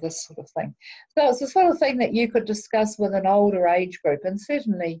mindful of this sort of thing. So it's the sort of thing that you could discuss with an older age group, and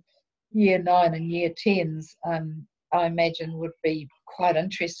certainly year 9 and year 10s, I imagine, would be quite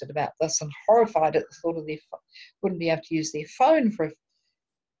interested about this and horrified at the thought of wouldn't be able to use their phone for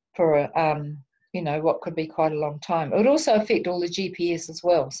what could be quite a long time. It would also affect all the GPS as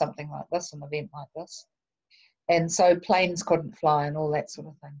well, something like this, an event like this. And so planes couldn't fly and all that sort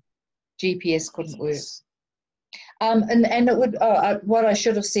of thing. GPS couldn't work. And it would, what I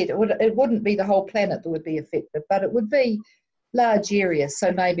should have said, it wouldn't be the whole planet that would be affected, but it would be large areas,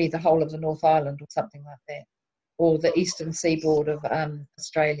 so maybe the whole of the North Island or something like that, or the eastern seaboard of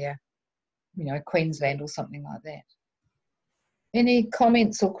Australia, Queensland or something like that. Any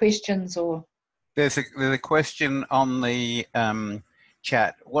comments or questions? Or there's a question on the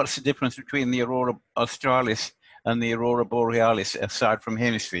chat. What's the difference between the Aurora Australis and the Aurora Borealis aside from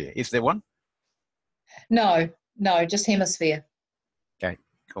hemisphere? Is there one? No, No, just hemisphere. Okay,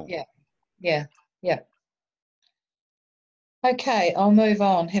 cool. Yeah. Okay, I'll move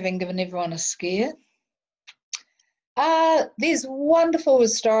on, having given everyone a scare. There's wonderful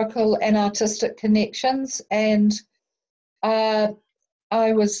historical and artistic connections, and I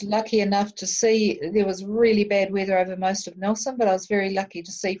was lucky enough to see, there was really bad weather over most of Nelson, but I was very lucky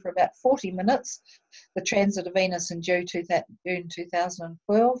to see for about 40 minutes the transit of Venus in June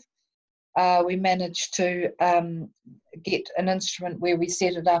 2012. We managed to get an instrument where we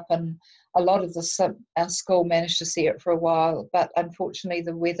set it up, and a lot of our school managed to see it for a while, but unfortunately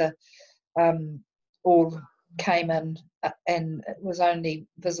the weather all came in and it was only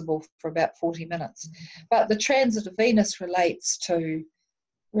visible for about 40 minutes. But the transit of Venus relates to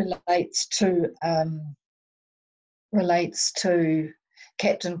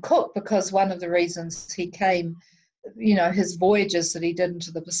Captain Cook, because one of the reasons he came, his voyages that he did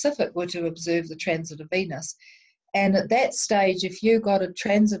into the Pacific were to observe the transit of Venus. And at that stage, if you got a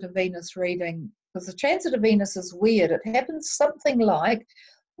transit of Venus reading, because the transit of Venus is weird, it happens something like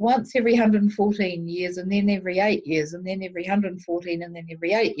once every 114 years, and then every 8 years, and then every 114, and then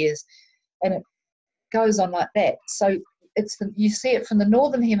every 8 years, and it goes on like that. So you see it from the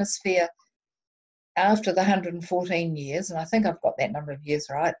northern hemisphere after the 114 years, and I think I've got that number of years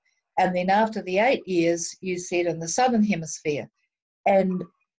right, and then after the 8 years you see it in the southern hemisphere. And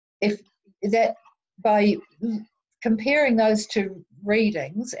if that, by comparing those two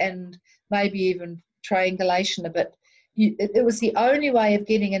readings and maybe even triangulation a bit, it was the only way of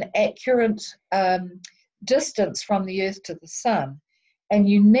getting an accurate distance from the Earth to the Sun, and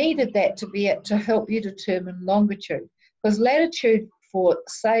you needed that to help you determine longitude, because latitude for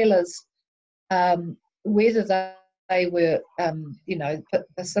sailors, whether they were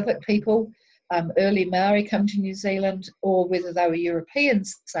Pacific people, early Maori come to New Zealand, or whether they were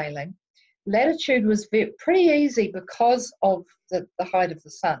Europeans sailing, latitude was pretty easy because of the height of the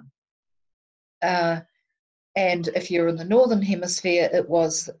Sun. And if you're in the northern hemisphere, it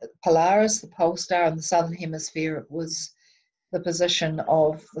was Polaris, the pole star. In the southern hemisphere, it was the position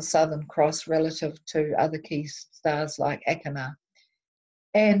of the Southern Cross relative to other key stars like Akana.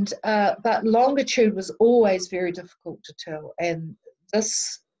 And but longitude was always very difficult to tell, and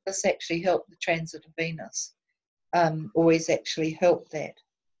this actually helped the transit of Venus. Always actually helped that.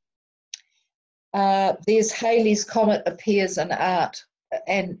 There's Halley's Comet appears in art,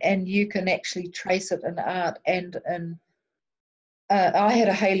 and you can actually trace it in art. And I had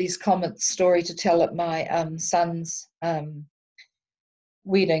a Halley's Comet story to tell at my son's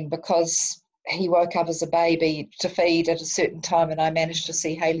wedding, because he woke up as a baby to feed at a certain time, and I managed to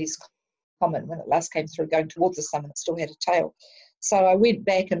see Halley's Comet when it last came through going towards the sun, and it still had a tail. So I went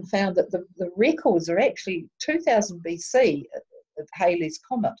back and found that the records are actually 2000 BC of Halley's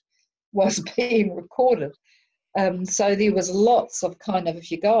Comet was being recorded. So there was lots of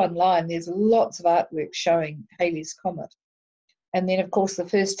if you go online, there's lots of artwork showing Halley's Comet. And then, of course, the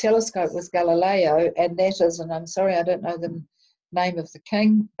first telescope was Galileo, and that is, and I'm sorry, I don't know the name of the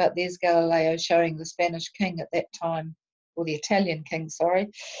king, but there's Galileo showing the Spanish king at that time, or the Italian king, sorry,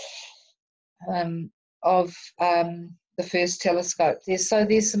 of the first telescope. There's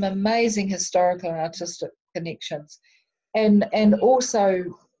some amazing historical and artistic connections, and also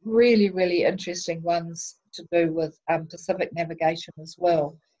really, really interesting ones to do with Pacific navigation as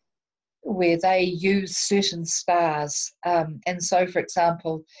well, where they use certain stars. And so, for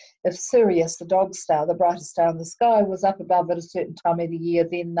example, if Sirius, the dog star, the brightest star in the sky, was up above at a certain time of the year,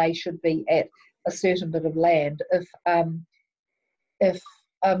 then they should be at a certain bit of land. If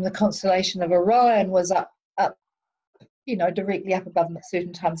the constellation of Orion was up, directly up above them at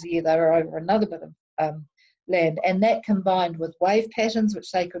certain times of the year, they were over another bit of land. And that combined with wave patterns,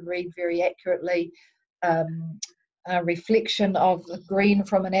 which they could read very accurately, a reflection of the green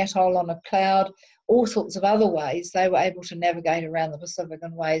from an atoll on a cloud, all sorts of other ways, they were able to navigate around the Pacific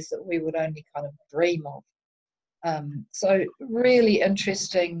in ways that we would only kind of dream of. So really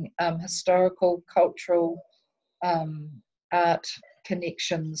interesting historical, cultural, art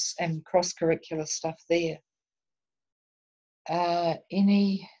connections and cross-curricular stuff there.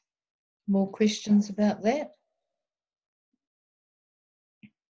 Any more questions about that?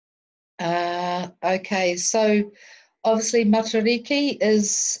 Okay, so obviously Matariki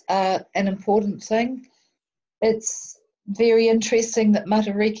is an important thing. It's very interesting that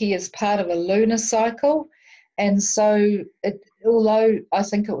Matariki is part of a lunar cycle, and so although I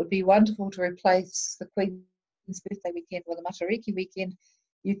think it would be wonderful to replace the Queen's birthday weekend with a Matariki weekend,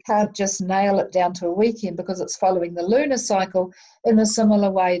 you can't just nail it down to a weekend, because it's following the lunar cycle in a similar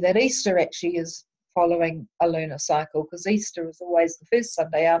way that Easter actually is following a lunar cycle, because Easter is always the first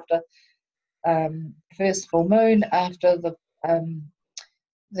Sunday after first full moon after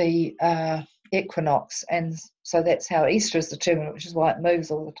the equinox, and so that's how Easter is determined, which is why it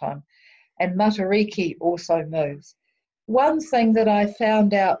moves all the time. And Matariki also moves. One thing that I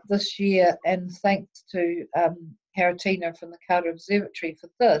found out this year, and thanks to Haratina from the Carter Observatory for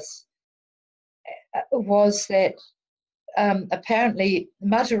this, was that apparently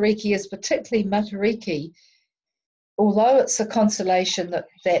Matariki is particularly Matariki, although it's a constellation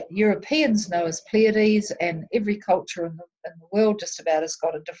that Europeans know as Pleiades, and every culture in the world just about has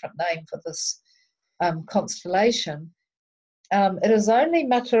got a different name for this constellation. It is only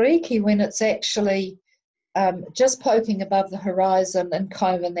Matariki when it's actually just poking above the horizon and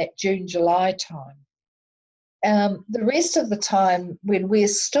kind of in that June, July time. The rest of the time, when we're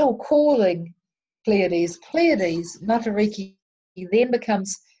still calling Pleiades, Matariki then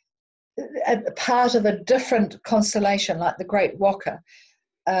becomes a part of a different constellation, like the Great Waka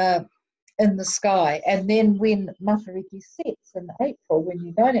in the sky. And then when Matariki sets in April, when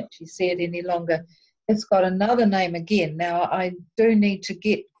you don't actually see it any longer, it's got another name again. Now, I do need to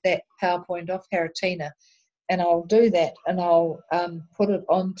get that PowerPoint off Haratina, and I'll do that, and I'll put it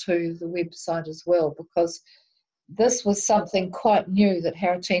onto the website as well, because this was something quite new that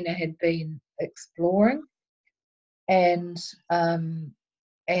Haratina had been exploring, and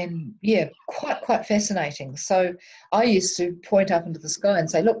yeah, quite fascinating. So I used to point up into the sky and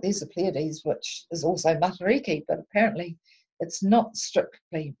say, look, there's the Pleiades, which is also Matariki, but apparently it's not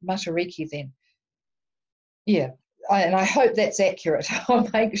strictly Matariki then. Yeah, and I hope that's accurate. I'll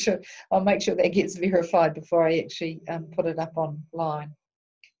make sure that gets verified before I actually put it up online.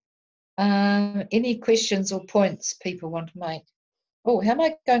 Any questions or points people want to make? Oh, how am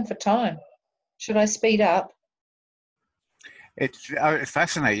I going for time? Should I speed up? It's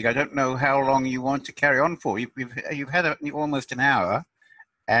fascinating. I don't know how long you want to carry on for. You've had almost an hour,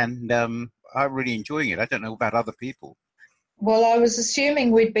 and I'm really enjoying it. I don't know about other people. Well, I was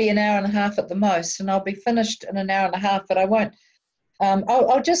assuming we'd be an hour and a half at the most, and I'll be finished in an hour and a half, but I won't.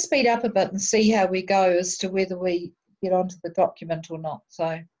 I'll just speed up a bit and see how we go as to whether we get onto the document or not.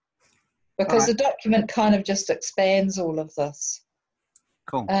 So, because the document kind of just expands all of this.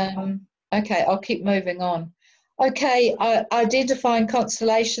 Cool. Okay, I'll keep moving on. Okay, identifying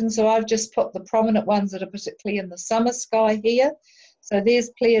constellations. So I've just put the prominent ones that are particularly in the summer sky here. So there's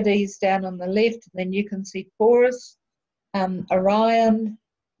Pleiades down on the left, and then you can see Taurus. Orion,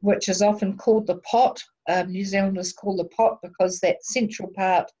 which is often called the pot. New Zealanders call the pot because that central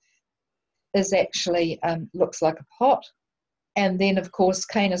part is actually looks like a pot. And then, of course,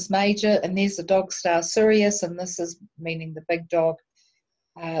 Canis Major, and there's the dog star Sirius, and this is meaning the big dog.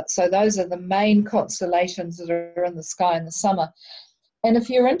 So those are the main constellations that are in the sky in the summer. And if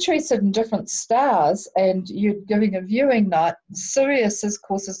you're interested in different stars and you're giving a viewing night, Sirius, of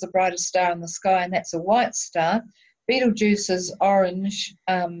course, is the brightest star in the sky, and that's a white star. Betelgeuse is orange,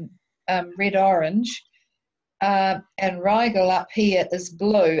 red-orange, and Rigel up here is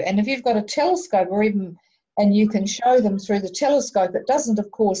blue. And if you've got a telescope, and you can show them through the telescope, it doesn't, of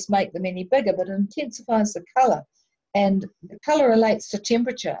course, make them any bigger, but it intensifies the colour. And the colour relates to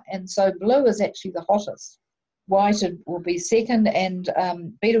temperature, and so blue is actually the hottest. White will be second, and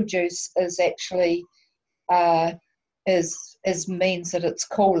Betelgeuse is actually means that it's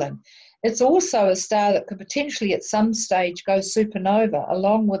cooling. It's also a star that could potentially at some stage go supernova,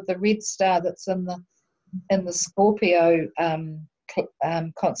 along with the red star that's in the Scorpio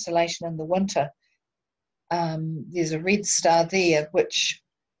constellation in the winter. There's a red star there, which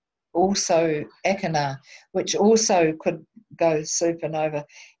also Echina, which also could go supernova.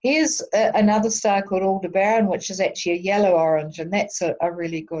 Here's another star called Aldebaran, which is actually a yellow-orange, and that's a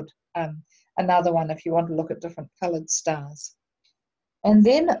really good another one if you want to look at different coloured stars. And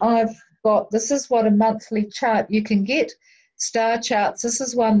then I've got, this is what a monthly chart, you can get star charts. This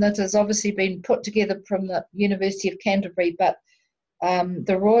is one that has obviously been put together from the University of Canterbury, but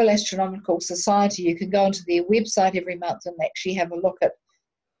the Royal Astronomical Society, you can go onto their website every month and actually have a look at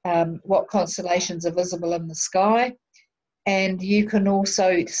what constellations are visible in the sky. And you can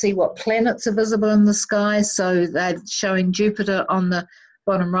also see what planets are visible in the sky. So they're showing Jupiter on the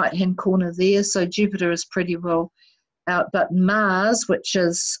bottom right-hand corner there. So Jupiter is pretty well out, but Mars, which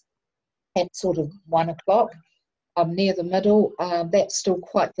is at sort of 1 o'clock, near the middle, that's still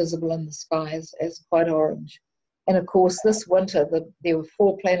quite visible in the sky as quite orange. And of course, this winter, there were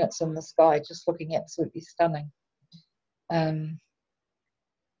 4 planets in the sky, just looking absolutely stunning.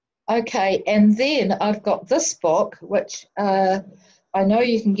 Okay, and then I've got this book, which I know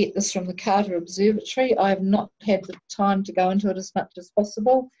you can get this from the Carter Observatory. I have not had the time to go into it as much as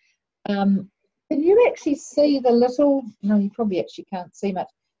possible. Can you actually see the little, no, you probably actually can't see much.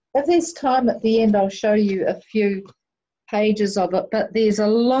 if there's time at the end, I'll show you a few pages of it, but there's a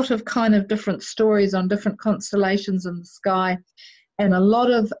lot of kind of different stories on different constellations in the sky, and a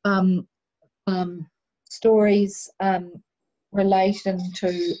lot of stories relating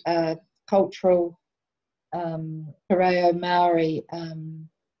to cultural Pareo Maori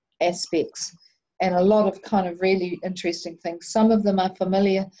aspects, and a lot of kind of really interesting things. Some of them are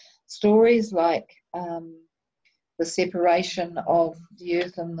familiar stories, like the separation of the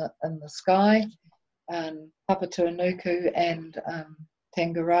earth and the sky, Papatūānuku and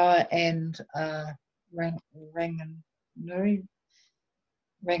Tangaroa and Ranganui,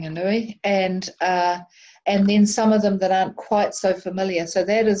 and then some of them that aren't quite so familiar. So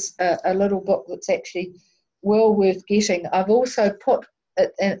that is a little book that's actually well worth getting. I've also put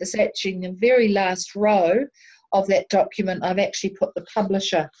it, it's actually in the very last row of that document, I've actually put the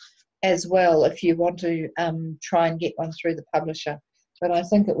publisher as well, if you want to try and get one through the publisher. But I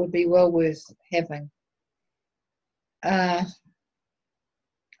think it would be well worth having.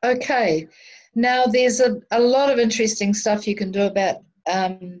 Okay, now there's a lot of interesting stuff you can do about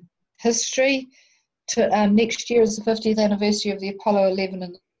history. Next year is the 50th anniversary of the Apollo 11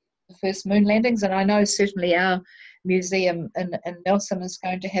 and the first moon landings, and I know certainly our museum in Nelson is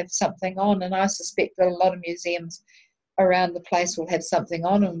going to have something on, and I suspect that a lot of museums around the place will have something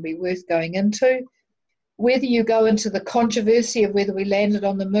on and be worth going into. Whether you go into the controversy of whether we landed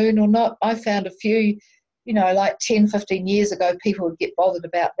on the moon or not, I found a few, you know, like 10, 15 years ago, people would get bothered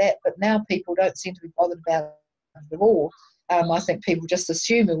about that, but now people don't seem to be bothered about it at all. I think people just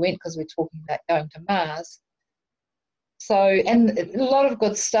assume we went because we're talking about going to Mars. So, and a lot of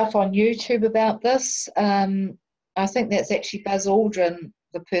good stuff on YouTube about this. I think that's actually Buzz Aldrin,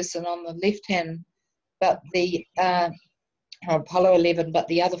 the person on the left hand, but the Apollo 11, but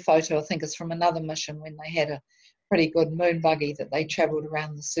the other photo I think is from another mission when they had a pretty good moon buggy that they travelled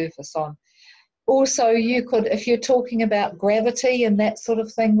around the surface on. Also, you could, if you're talking about gravity and that sort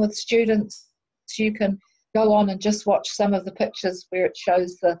of thing with students, you can go on and just watch some of the pictures where it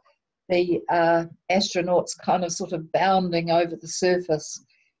shows the astronauts kind of sort of bounding over the surface,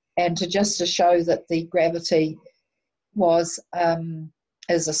 and to show that the gravity was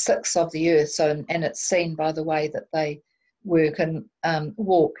is a sixth of the Earth. So, and it's seen by the way that they work and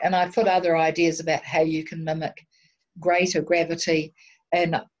walk. And I put other ideas about how you can mimic greater gravity.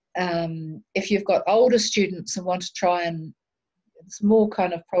 And if you've got older students and want to try, and it's more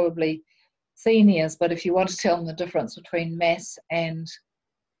kind of probably seniors, but if you want to tell them the difference between mass and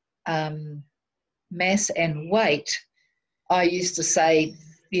weight, I used to say,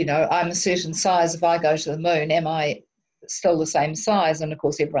 you know, I'm a certain size. If I go to the moon, am I still the same size? And of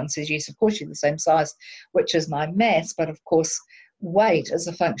course everyone says, yes, of course you're the same size, which is my mass. But of course weight is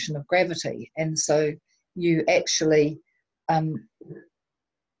a function of gravity, and so you actually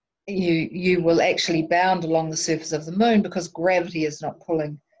you will actually bound along the surface of the moon because gravity is not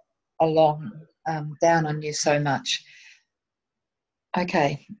pulling along down on you so much.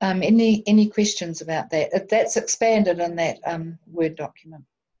 Okay, any questions about that? That's expanded in that Word document.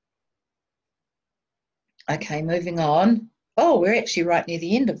 Okay, moving on. Oh, we're actually right near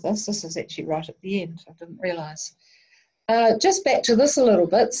the end of this. This is actually right at the end. I didn't realise. Just back to this a little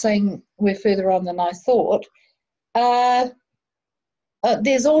bit, saying we're further on than I thought.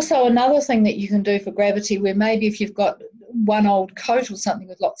 There's also another thing that you can do for gravity, where maybe if you've got one old coat or something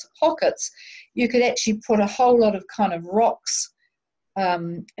with lots of pockets, you could actually put a whole lot of kind of rocks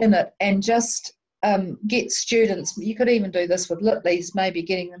in it, and just get students, you could even do this with Litleys, maybe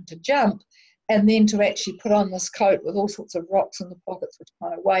getting them to jump, and then to actually put on this coat with all sorts of rocks in the pockets, which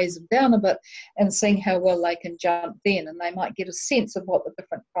kind of weighs them down a bit, and seeing how well they can jump then, and they might get a sense of what the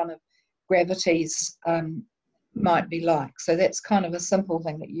different kind of gravities might be like. So that's kind of a simple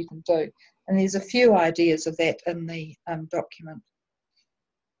thing that you can do, and there's a few ideas of that in the document.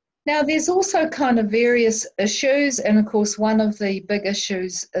 Now there's also kind of various issues, and of course one of the big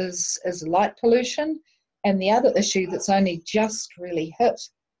issues is light pollution, and the other issue that's only just really hit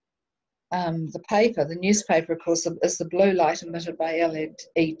the newspaper, of course, is the blue light emitted by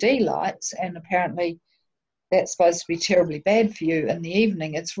LED lights, and apparently that's supposed to be terribly bad for you in the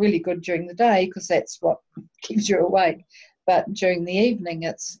evening. It's really good during the day because that's what keeps you awake, but during the evening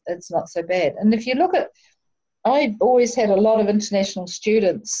it's not so bad. And if you look at, I've always had a lot of international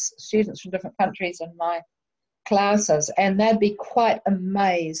students from different countries in my classes, and they'd be quite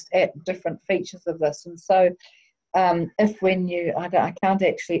amazed at different features of this. And so if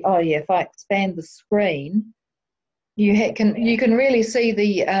I expand the screen, you can really see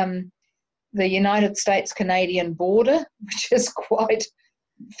the United States-Canadian border, which is quite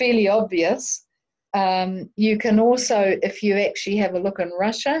fairly obvious. You can also, if you actually have a look in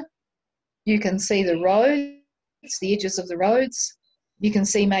Russia, you can see the roads, the edges of the roads. You can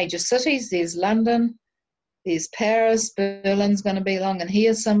see major cities. There's London, there's Paris, Berlin's going to be along in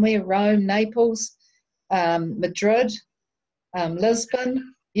here somewhere, Rome, Naples, Madrid,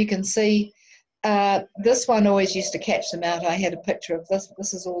 Lisbon. You can see this one always used to catch them out. I had a picture of this.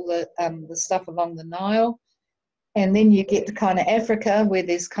 This is all the stuff along the Nile. And then you get to kind of Africa, where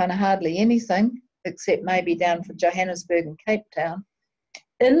there's kind of hardly anything, except maybe down for Johannesburg and Cape Town.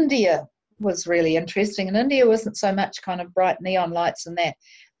 India was really interesting. And India wasn't so much kind of bright neon lights and that,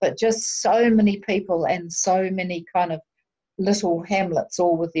 but just so many people and so many kind of little hamlets,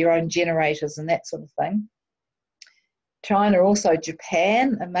 all with their own generators and that sort of thing. China, also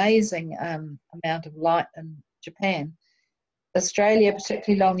Japan, amazing amount of light in Japan. Australia,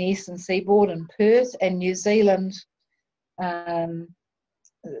 particularly along the eastern seaboard, and Perth, and New Zealand, some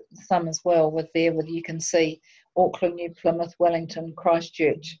as well, with you can see Auckland, New Plymouth, Wellington,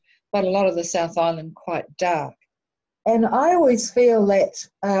 Christchurch, but a lot of the South Island quite dark. And I always feel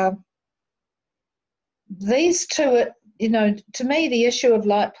that these two, you know, to me, the issue of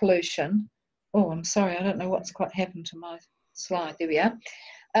light pollution, oh, I'm sorry, I don't know what's quite happened to my slide. There we are.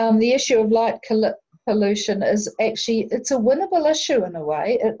 The issue of light pollution is actually, it's a winnable issue in a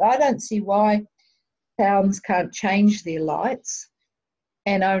way. I don't see why towns can't change their lights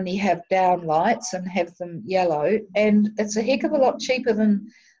and only have down lights and have them yellow. And it's a heck of a lot cheaper than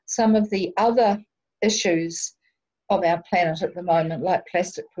some of the other issues of our planet at the moment, like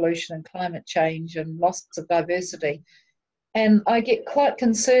plastic pollution and climate change and loss of diversity. And I get quite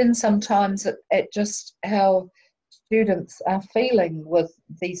concerned sometimes at just how students are feeling with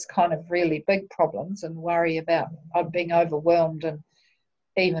these kind of really big problems, and worry about being overwhelmed and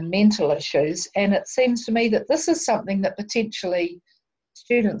even mental issues. And it seems to me that this is something that potentially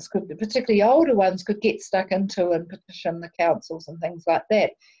students could, particularly older ones, could get stuck into and petition the councils and things like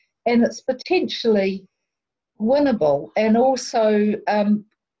that. And it's potentially winnable, and also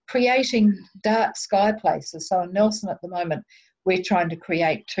creating dark sky places. So in Nelson at the moment, we're trying to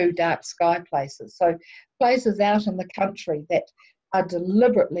create 2 dark sky places. So places out in the country that are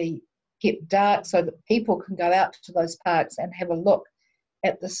deliberately kept dark so that people can go out to those parks and have a look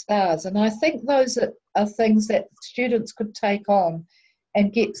at the stars. And I think those are things that students could take on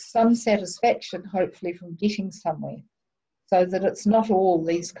and get some satisfaction, hopefully, from getting somewhere, so that it's not all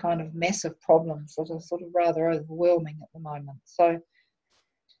these kind of massive problems that are sort of rather overwhelming at the moment. So,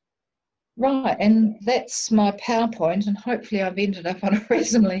 right, and that's my PowerPoint, and hopefully I've ended up on a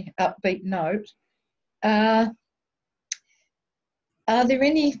reasonably upbeat note. Are there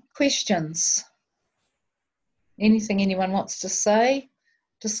any questions? Anything anyone wants to say,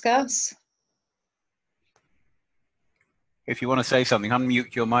 discuss? If you want to say something,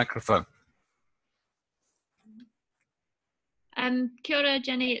 unmute your microphone. Kia ora,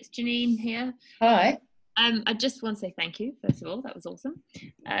 Jenny, it's Janine here. Hi. I just want to say thank you, first of all, that was awesome.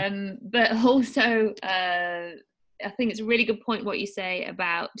 But also, I think it's a really good point what you say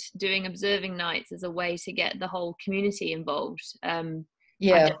about doing observing nights as a way to get the whole community involved.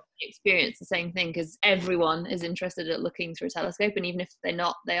 Yeah. I definitely experience the same thing, because everyone is interested at looking through a telescope, and even if they're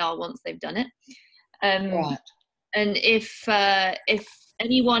not, they are once they've done it. Right. And if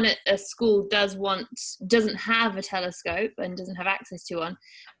anyone at a school doesn't have a telescope and doesn't have access to one,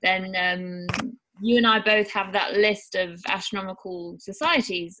 then you and I both have that list of astronomical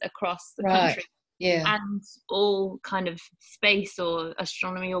societies across the country. Yeah. And all kind of space or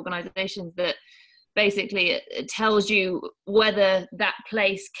astronomy organizations that basically it tells you whether that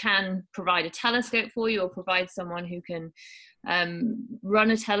place can provide a telescope for you, or provide someone who can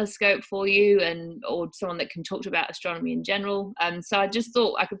run a telescope for you, or someone that can talk to you about astronomy in general. So I just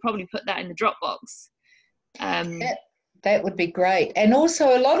thought I could probably put that in the Dropbox. That would be great. And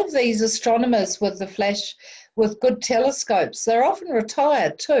also, a lot of these astronomers with good telescopes, they're often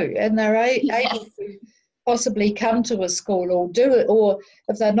retired too, and they're able to possibly come to a school or do it, or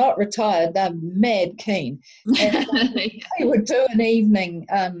if they're not retired, they're mad keen. And they would do an evening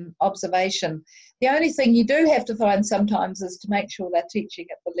observation. The only thing you do have to find sometimes is to make sure they're teaching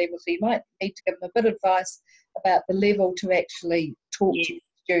at the level. So you might need to give them a bit of advice about the level to actually talk to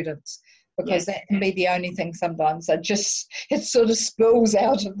students, because that can be the only thing sometimes. It sort of spills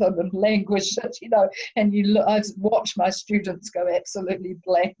out of them in language that, you know, and I watch my students go absolutely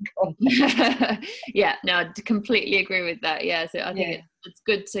blank on that. Yeah, no, I completely agree with that. Yeah, so I think it's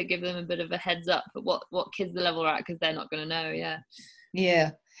good to give them a bit of a heads up at what kids the level are at, because they're not going to know.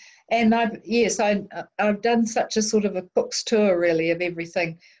 Yeah. And I've done such a sort of a cook's tour really of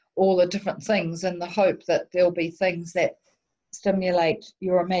everything, all the different things, in the hope that there'll be things that stimulate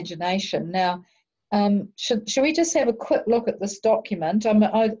your imagination. Now, Should we just have a quick look at this document?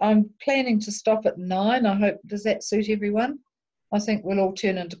 I'm planning to stop at 9. I hope, does that suit everyone? I think we'll all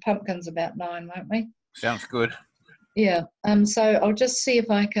turn into pumpkins about 9, won't we? Sounds good. Yeah. So I'll just see if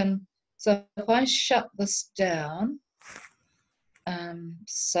I can. So if I shut this down,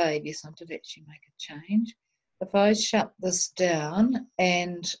 save. Yes, I did actually make a change. If I shut this down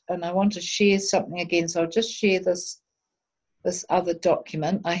and I want to share something again, so I'll just share this other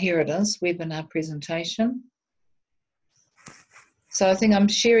document. Here it is, webinar presentation. So I think I'm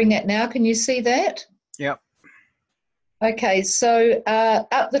sharing that now. Can you see that? Yep. Okay, so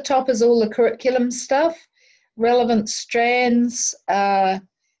up the top is all the curriculum stuff, relevant strands, the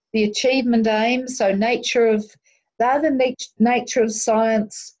achievement aims, so they're the nature of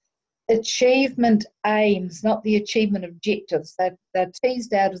science achievement aims, not the achievement objectives. They're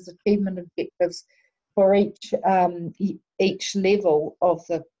teased out as achievement objectives for each level of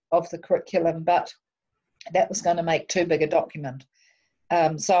the curriculum, but that was going to make too big a document.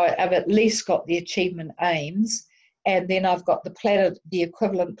 So I've at least got the achievement aims, and then I've got the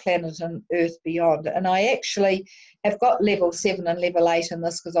equivalent planet and Earth beyond. And I actually have got level 7 and level 8 in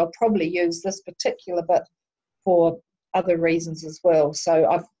this because I'll probably use this particular bit for other reasons as well. So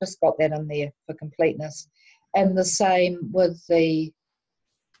I've just got that in there for completeness. And the same with the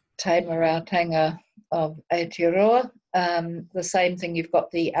Te Marautanga of Aotearoa. The same thing, you've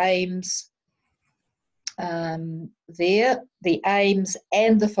got the aims there, the aims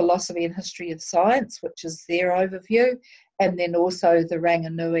and the philosophy and history of science, which is their overview, and then also the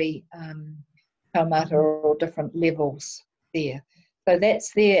Ranganui taumata or different levels there. So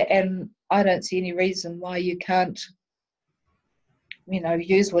that's there, and I don't see any reason why you can't,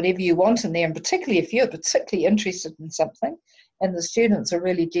 use whatever you want in there, and particularly if you're particularly interested in something and the students are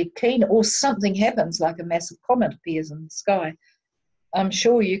really dead keen, or something happens like a massive comet appears in the sky, I'm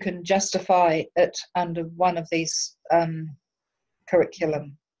sure you can justify it under one of these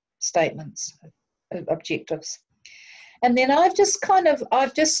curriculum statements, objectives. And then I've just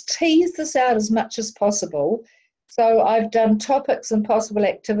teased this out as much as possible. So I've done topics and possible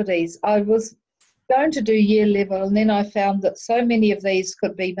activities. I was going to do year level, and then I found that so many of these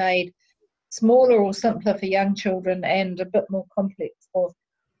could be made smaller or simpler for young children and a bit more complex for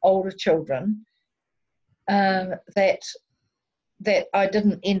older children, that I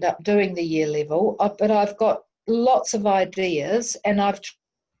didn't end up doing the year level. But I've got lots of ideas, and I've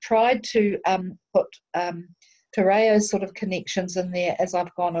tried to put Te Reo sort of connections in there as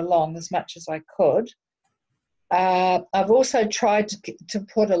I've gone along as much as I could. I've also tried to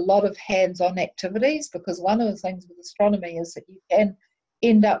put a lot of hands-on activities, because one of the things with astronomy is that you can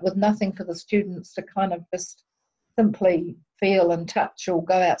end up with nothing for the students to kind of just simply feel and touch or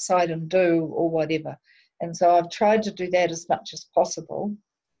go outside and do or whatever. And so I've tried to do that as much as possible.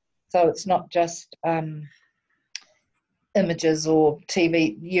 So it's not just images or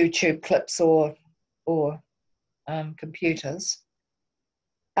TV, YouTube clips or computers.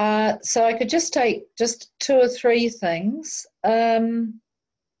 So I could just take just 2 or 3 things. So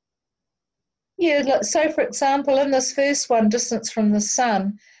for example, in this first one, distance from the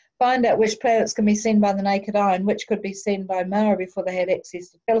sun, find out which planets can be seen by the naked eye and which could be seen by Maori before they had access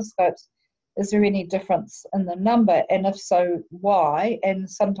to telescopes. Is there any difference in the number? And if so, why? And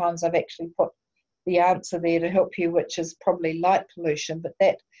sometimes I've actually put the answer there to help you, which is probably light pollution. But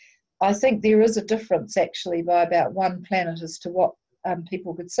that, I think there is a difference actually by about 1 planet as to what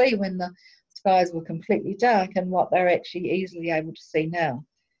people could see when the skies were completely dark and what they're actually easily able to see now.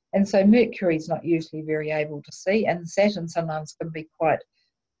 And so Mercury's not usually very able to see, and Saturn sometimes can be quite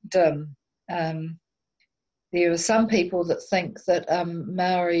dim. There are some people that think that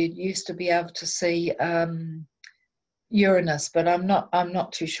Maori used to be able to see Uranus, but I'm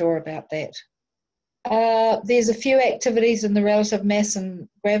not too sure about that. There's a few activities in the relative mass and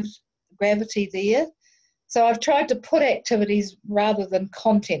gravity there. So I've tried to put activities rather than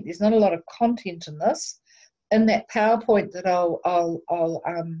content. There's not a lot of content in this. In that PowerPoint that I'll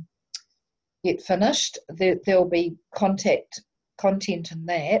get finished, there'll be content in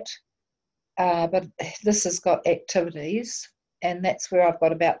that. But this has got activities, and that's where I've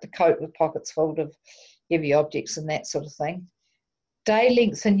got about the coat with pockets full of heavy objects and that sort of thing. Day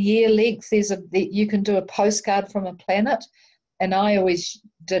length and year length, you can do a postcard from a planet, and I always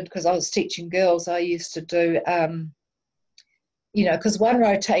did, because I was teaching girls, I used to do, because 1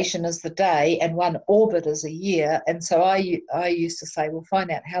 rotation is the day and 1 orbit is a year, and so I used to say, well, find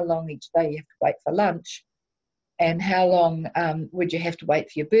out how long each day you have to wait for lunch, and how long would you have to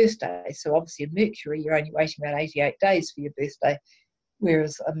wait for your birthday. So obviously in Mercury, you're only waiting about 88 days for your birthday,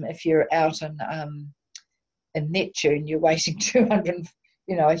 whereas if you're out in Neptune, you're waiting 200,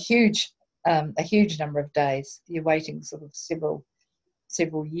 a huge a huge number of days. You're waiting sort of several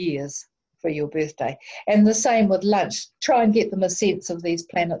years for your birthday. And the same with lunch. Try and get them a sense of these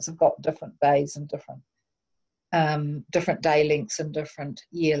planets have got different days and different day lengths and different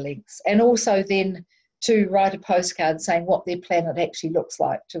year lengths. And also then to write a postcard saying what their planet actually looks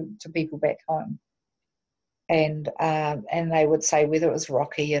like to people back home. And they would say whether it was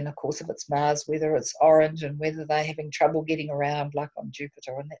rocky, and of course if it's Mars, whether it's orange, and whether they're having trouble getting around like on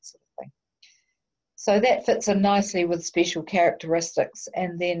Jupiter and that sort of thing. So that fits in nicely with special characteristics.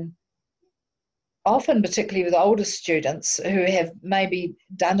 And then often, particularly with older students who have maybe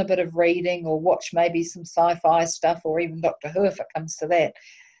done a bit of reading or watched maybe some sci-fi stuff, or even Doctor Who if it comes to that,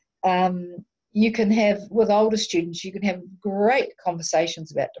 you can have, with older students, you can have great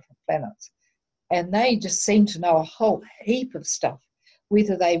conversations about different planets. And they just seem to know a whole heap of stuff,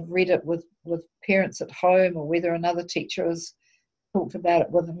 whether they've read it with parents at home or whether another teacher has talked about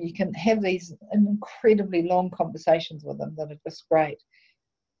it with them. You can have these incredibly long conversations with them that are just great.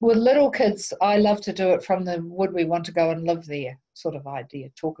 With little kids, I love to do it from the would we want to go and live there sort of idea,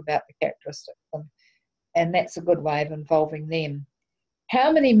 talk about the characteristics, and that's a good way of involving them. How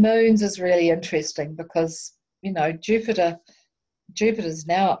many moons is really interesting because, you know, Jupiter's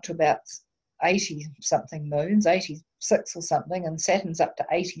now up to about 80 something moons, 86 or something, and Saturn's up to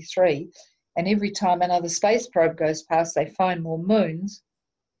 83, and every time another space probe goes past they find more moons,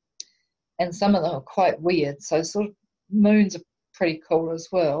 and some of them are quite weird, so sort of moons are pretty cool as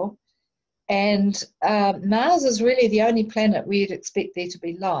well. And Mars is really the only planet where you'd expect there to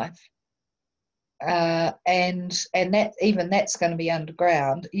be life, and that even that's going to be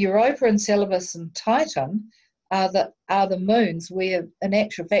underground. Europa, Enceladus and Titan are the moons where, in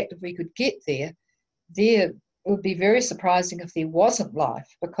actual fact, if we could get there, it would be very surprising if there wasn't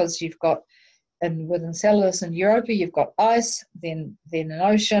life, because you've got, and with Enceladus and Europa, you've got ice, then an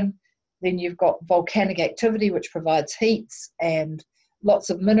ocean, then you've got volcanic activity, which provides heats and lots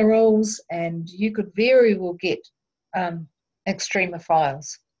of minerals, and you could very well get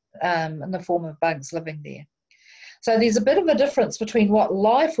extremophiles in the form of bugs living there. So there's a bit of a difference between what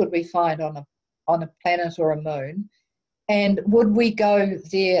life would we find on a planet or a moon, and would we go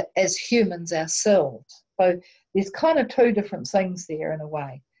there as humans ourselves. So there's kind of two different things there in a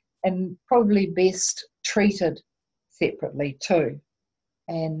way, and probably best treated separately too.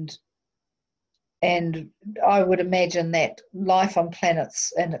 And I would imagine that life on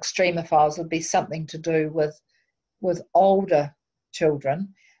planets and extremophiles would be something to do with older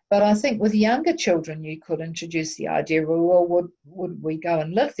children. But I think with younger children, you could introduce the idea, well, would we go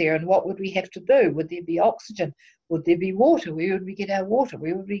and live there, and what would we have to do? Would there be oxygen? Would there be water? Where would we get our water?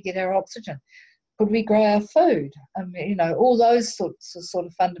 Where would we get our oxygen? Could we grow our food? I mean, you know, all those sorts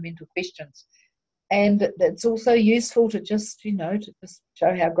of fundamental questions. And it's also useful to just, you know, to just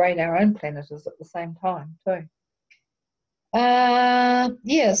show how great our own planet is at the same time too.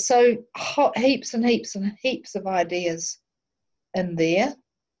 Yeah, so heaps and heaps and heaps of ideas in there.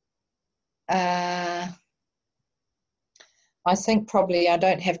 I think probably I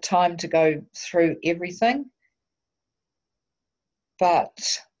don't have time to go through everything.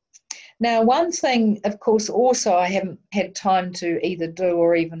 But now one thing, of course, also I haven't had time to either do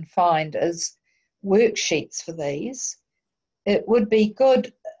or even find is worksheets for these. It would be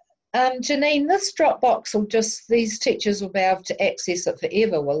good. Janine, this Dropbox will just, these teachers will be able to access it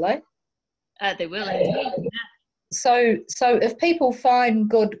forever, will they? They will indeed. Yeah. So if people find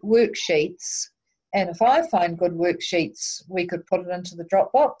good worksheets, and if I find good worksheets, we could put it into the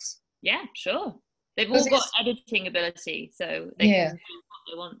Dropbox. Yeah, sure. They've all got editing ability, so they can do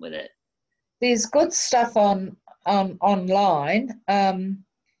what they want with it. There's good stuff online.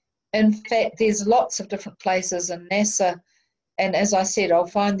 In fact, there's lots of different places in NASA, and as I said, I'll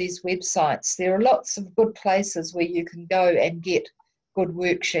find these websites. There are lots of good places where you can go and get good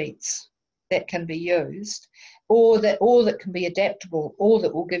worksheets that can be used, or that can be adaptable, or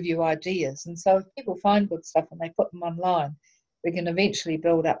that will give you ideas. And so if people find good stuff and they put them online, we can eventually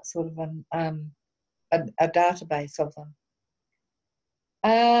build up sort of a database of them.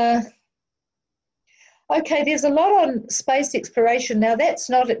 Okay, there's a lot on space exploration. Now, that's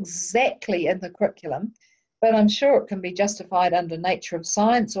not exactly in the curriculum, but I'm sure it can be justified under nature of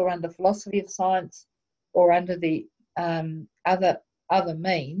science or under philosophy of science or under the other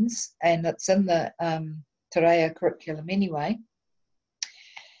means, and it's in the Te Reo curriculum anyway.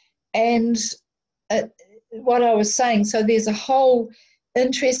 And what I was saying, so there's a whole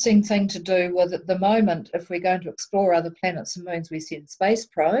interesting thing to do with, at the moment, if we're going to explore other planets and moons, we send space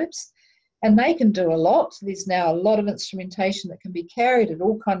probes, and they can do a lot. There's now a lot of instrumentation that can be carried. It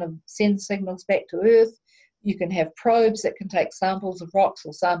all kind of sends signals back to Earth. You can have probes that can take samples of rocks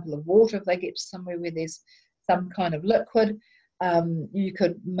or sample of water if they get to somewhere where there's some kind of liquid. You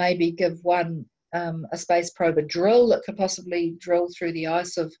could maybe give one, a space probe, a drill that could possibly drill through the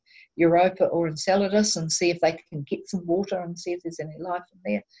ice of Europa or Enceladus and see if they can get some water and see if there's any life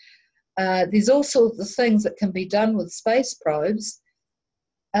in there. There's all sorts of things that can be done with space probes.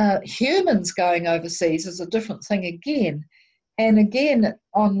 Humans going overseas is a different thing again. And again,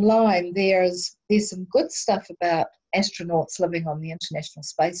 online, there's some good stuff about astronauts living on the International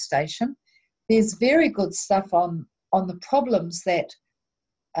Space Station. There's very good stuff on the problems that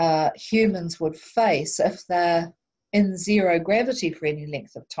humans would face if they're in zero gravity for any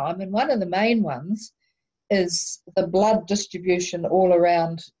length of time. And one of the main ones is the blood distribution all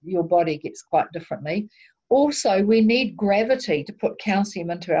around your body gets quite differently. Also, we need gravity to put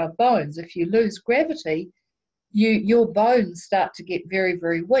calcium into our bones. If you lose gravity, your bones start to get very,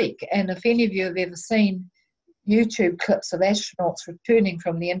 very weak. And if any of you have ever seen YouTube clips of astronauts returning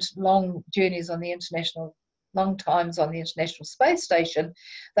from the long journeys on the long times on the International Space Station,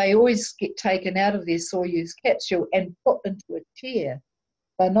 they always get taken out of their Soyuz capsule and put into a chair.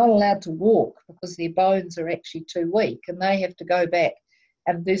 They're not allowed to walk because their bones are actually too weak, and they have to go back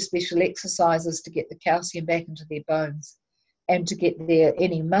and do special exercises to get the calcium back into their bones and to get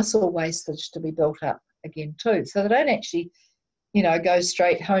any muscle wastage to be built up again too. So they don't actually, go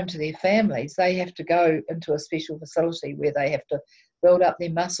straight home to their families. They have to go into a special facility where they have to build up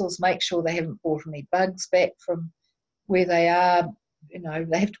their muscles, make sure they haven't brought any bugs back from where they are.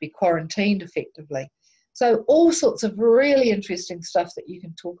 They have to be quarantined effectively. So all sorts of really interesting stuff that you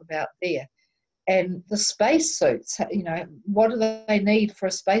can talk about there. And the space suits, what do they need for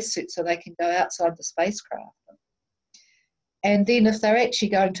a spacesuit so they can go outside the spacecraft? And then if they're actually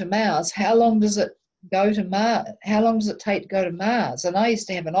going to Mars, how long does it take to go to Mars? And I used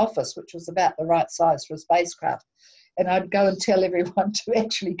to have an office which was about the right size for a spacecraft. And I'd go and tell everyone to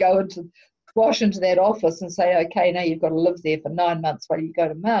actually squash into that office and say, okay, now you've got to live there for 9 months while you go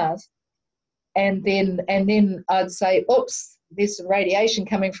to Mars. And then I'd say, oops, there's some radiation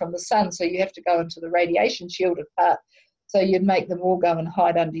coming from the sun, so you have to go into the radiation shielded part. So you'd make them all go and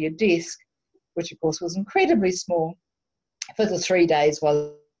hide under your desk, which of course was incredibly small, for the 3 days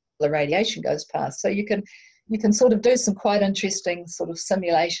while the radiation goes past. So you can sort of do some quite interesting sort of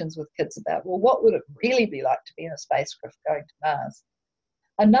simulations with kids about, well, what would it really be like to be in a spacecraft going to Mars?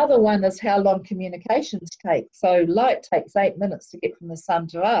 Another one is how long communications take. So light takes 8 minutes to get from the sun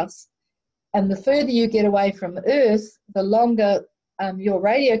to us. And the further you get away from Earth, the longer your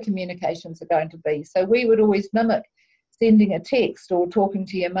radio communications are going to be. So we would always mimic sending a text or talking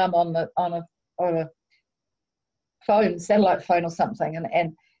to your mum on a phone, satellite phone or something,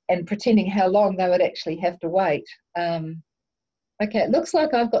 and pretending how long they would actually have to wait. Okay, it looks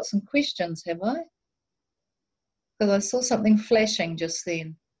like I've got some questions, have I? Because I saw something flashing just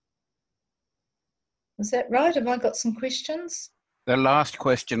then. Is that right? Have I got some questions? The last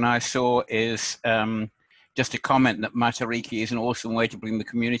question I saw is just a comment that Matariki is an awesome way to bring the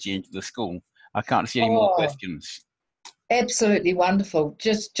community into the school. I can't see any more questions. Absolutely wonderful.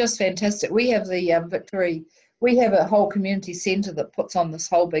 Just fantastic. We have the we have a whole community centre that puts on this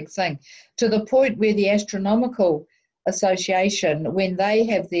whole big thing, to the point where the Astronomical Association, when they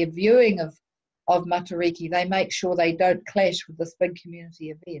have their viewing of Matariki, they make sure they don't clash with this big community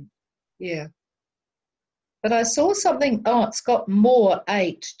event. Yeah. But I saw something, it's got more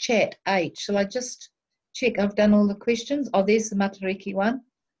 8, chat 8. Shall I just check I've done all the questions? Oh, there's the Matariki one.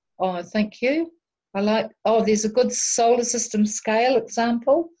 Oh, thank you. There's a good solar system scale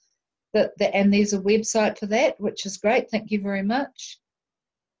example, and there's a website for that, which is great. Thank you very much.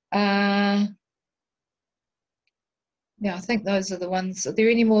 Yeah, I think those are the ones. Are there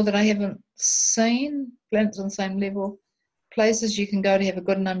any more that I haven't seen? Planets on the same level. Places you can go to have a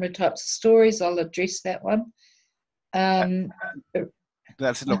good number of types of stories. I'll address that one. That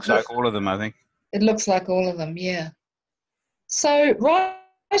looks like all of them, I think. It looks like all of them, yeah. So right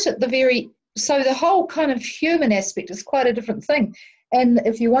at so the whole kind of human aspect is quite a different thing. And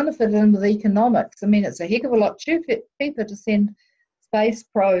if you want to fit it in with economics, I mean, it's a heck of a lot cheaper to send space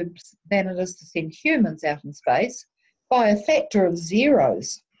probes than it is to send humans out in space by a factor of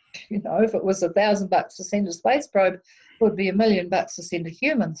zeros. If it was $1,000 to send a space probe, it would be $1 million to send a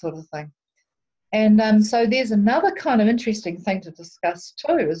human, sort of thing. And so there's another kind of interesting thing to discuss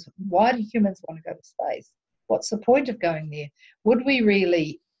too, is why do humans want to go to space? What's the point of going there? Would we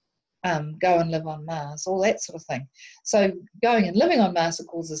really go and live on Mars? All that sort of thing. So going and living on Mars, of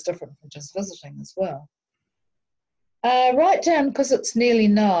course, is different from just visiting as well. Right down, because it's nearly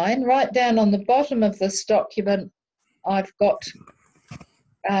 9, right down on the bottom of this document, I've got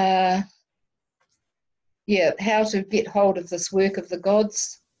how to get hold of this Work of the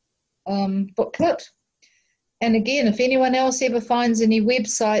Gods booklet. And again, if anyone else ever finds any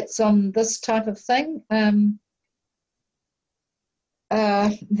websites on this type of thing, then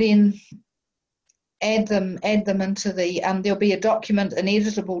add them into the, there'll be a document, an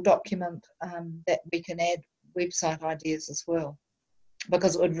editable document that we can add website ideas as well,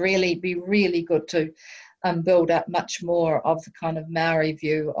 because it would really be really good to build up much more of the kind of Maori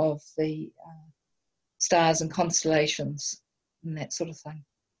view of the stars and constellations and that sort of thing.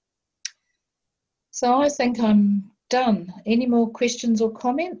 So I think I'm done. Any more questions or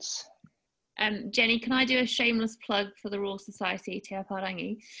comments? Jenny, can I do a shameless plug for the Royal Society, Te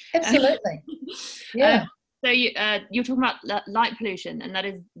Aparangi? Absolutely. Yeah. So you're talking about light pollution, and that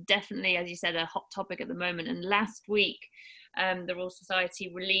is definitely, as you said, a hot topic at the moment. And last week, the Royal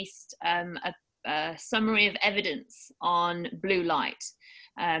Society released a summary of evidence on blue light.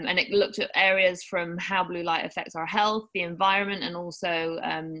 And it looked at areas from how blue light affects our health, the environment, and also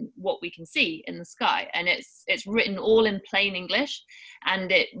what we can see in the sky. And it's written all in plain English,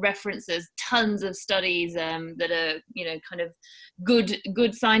 and it references tons of studies that are, you know, kind of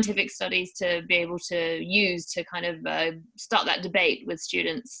good scientific studies to be able to use to kind of start that debate with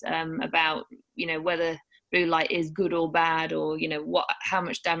students about, you know, whether blue light is good or bad, or, you know, how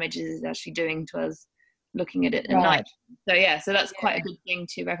much damage is it actually doing to us looking at it at night. So yeah, so that's quite a good thing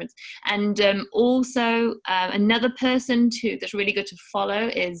to reference. And also another person that's really good to follow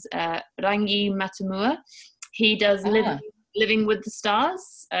is Rangi Matamua. He does Living with the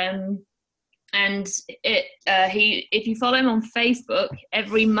Stars, and if you follow him on Facebook,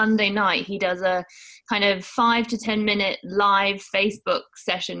 every Monday night he does a kind of 5 to 10 minute live Facebook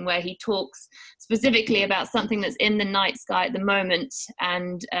session where he talks specifically about something that's in the night sky at the moment,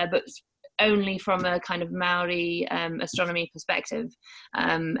 and but only from a kind of Maori astronomy perspective.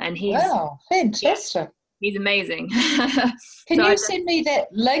 And he's fantastic. He's amazing. Can you send me that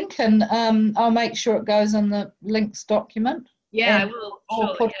link, and I'll make sure it goes on the links document? Yeah, I will.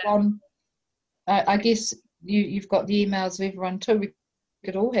 I'll put it on. I guess you've got the emails of everyone too. We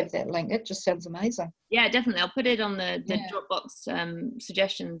could all have that link. It just sounds amazing. Yeah, definitely. I'll put it on the Dropbox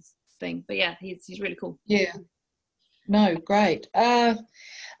suggestions thing. But yeah, he's really cool. Yeah. No, great.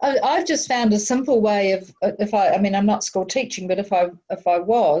 I've just found a simple way of, I'm not school teaching, but if I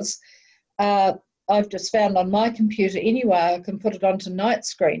was, I've just found on my computer anyway, I can put it onto night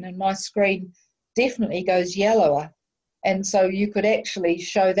screen, and my screen definitely goes yellower. And so you could actually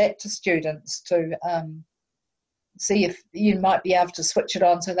show that to students to see if you might be able to switch it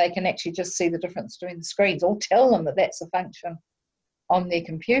on so they can actually just see the difference between the screens, or tell them that that's a function on their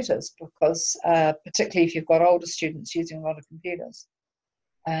computers, because particularly if you've got older students using a lot of computers,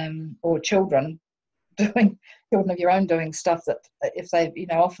 or children of your own doing stuff that if they,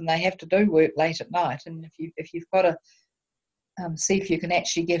 often they have to do work late at night, and if you've got to see if you can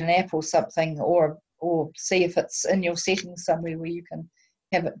actually get an app or something, or see if it's in your settings somewhere where you can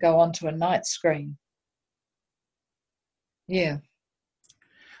have it go onto a night screen. Yeah.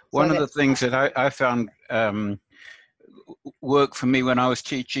 One of the things that I found work for me when I was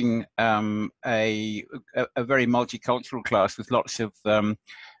teaching a very multicultural class with lots of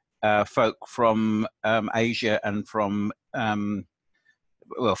folk from Asia and from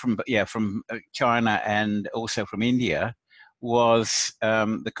China and also from India, was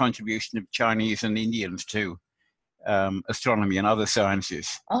the contribution of Chinese and Indians to astronomy and other sciences.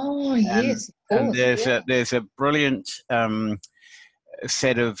 Oh yes, and there's a brilliant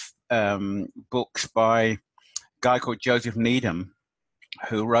set of books by a guy called Joseph Needham,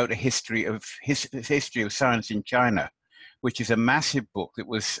 who wrote a history of science in China, which is a massive book that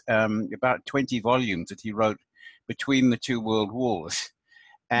was about 20 volumes that he wrote between the two world wars.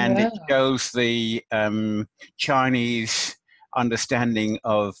 And it shows the Chinese understanding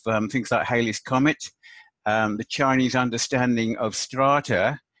of things like Halley's Comet, the Chinese understanding of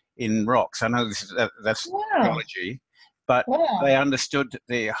strata in rocks. I know that's geology, but they understood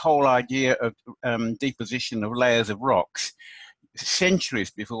the whole idea of deposition of layers of rocks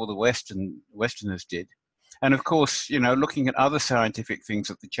centuries before the Westerners did. And of course, looking at other scientific things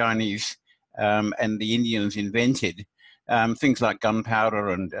that the Chinese and the Indians invented, things like gunpowder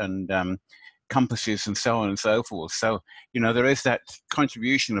and compasses and so on and so forth. So, there is that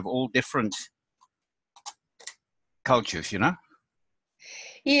contribution of all different cultures,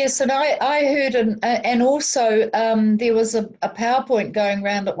 Yes, and I heard, and also there was a PowerPoint going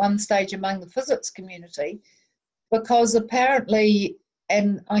around at one stage among the physics community, because apparently,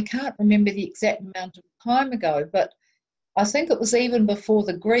 and I can't remember the exact amount of time ago, but I think it was even before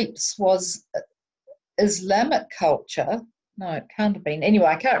the Greeks, was Islamic culture, No, it can't have been. Anyway,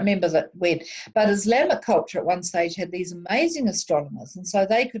 I can't remember that when. But Islamic culture at one stage had these amazing astronomers, and so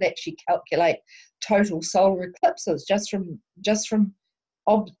they could actually calculate total solar eclipses just from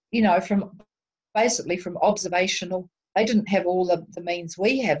basically from observational. They didn't have all the means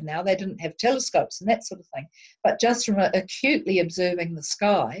we have now. They didn't have telescopes and that sort of thing. But just from acutely observing the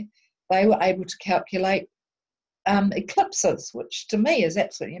sky, they were able to calculate eclipses, which to me is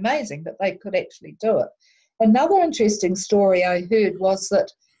absolutely amazing that they could actually do it. Another interesting story I heard was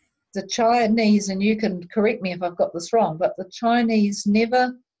that the Chinese, and you can correct me if I've got this wrong, but the Chinese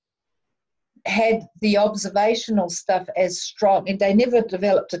never had the observational stuff as strong, and they never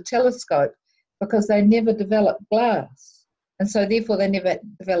developed a telescope because they never developed glass. And so therefore they never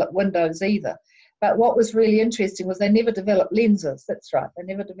developed windows either. But what was really interesting was they never developed lenses. That's right, they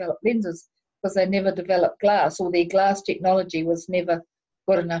never developed lenses because they never developed glass, or their glass technology was never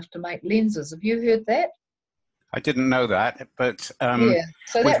good enough to make lenses. Have you heard that? I didn't know that, but Yeah.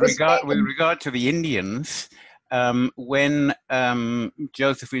 So with that regard to the Indians, when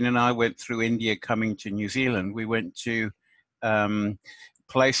Josephine and I went through India coming to New Zealand, we went to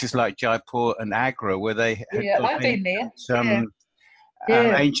places like Jaipur and Agra, where they had I've been there. some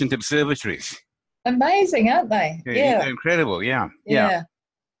Yeah. ancient observatories. Amazing, aren't they? Yeah. Incredible, yeah.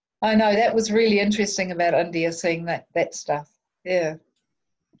 I know, that was really interesting about India, seeing that stuff. Yeah.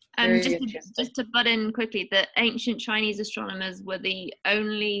 Just to butt in quickly, the ancient Chinese astronomers were the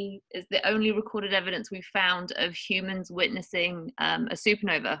only recorded evidence we found of humans witnessing a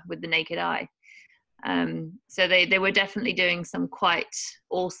supernova with the naked eye. So they were definitely doing some quite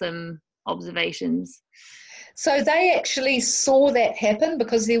awesome observations. So they actually saw that happen,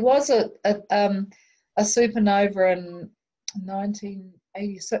 because there was a supernova in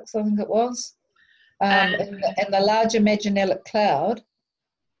 1986, I think it was, in the Larger Magellanic Cloud.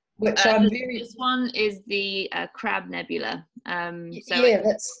 This one is the Crab Nebula. About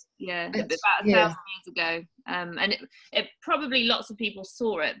 1,000 years ago, and it probably lots of people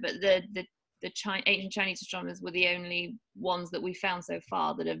saw it, but the ancient Chinese astronomers were the only ones that we found so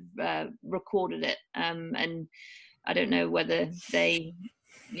far that have recorded it. And I don't know whether they,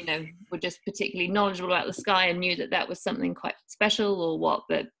 were just particularly knowledgeable about the sky and knew that was something quite special or what.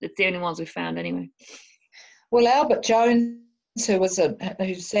 But it's the only ones we found anyway. Well, Albert Jones, who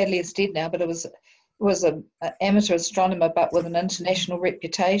sadly is dead now, but was an amateur astronomer, but with an international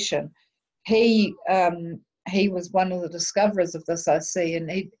reputation. He was one of the discoverers of this, I see, and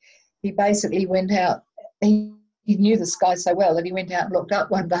he basically went out. He knew the sky so well that he went out and looked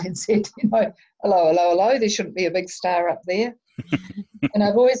up one day and said, hello, there shouldn't be a big star up there. And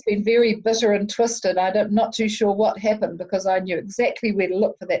I've always been very bitter and twisted. I'm not too sure what happened, because I knew exactly where to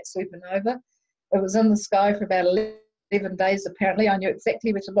look for that supernova. It was in the sky for about 11 days, apparently. I knew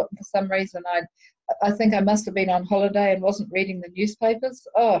exactly where to look. For some reason, I think I must have been on holiday and wasn't reading the newspapers.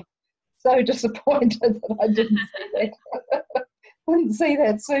 Oh, so disappointed that I didn't see that. Didn't see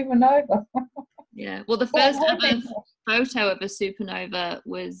that supernova. Yeah, well, the first ever photo of a supernova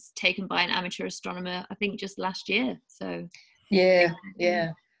was taken by an amateur astronomer, I think, just last year. So yeah.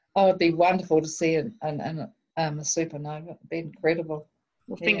 Oh, it'd be wonderful to see a supernova. It'd be incredible.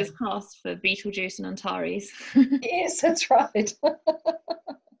 Well, fingers crossed for Betelgeuse and Antares. Yes, that's right.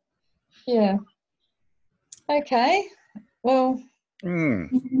 Yeah. Okay. Well,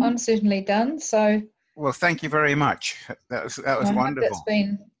 I'm certainly done. So. Well, thank you very much. That was wonderful. That's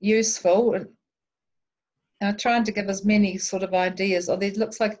been useful. I'm trying to give as many sort of ideas. Oh, there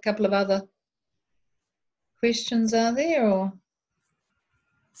looks like a couple of other questions, are there? Or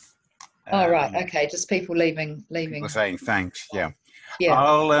right, okay, just people leaving. People saying thanks. Yeah. Yeah.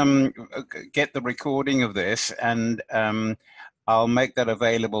 I'll get the recording of this, and I'll make that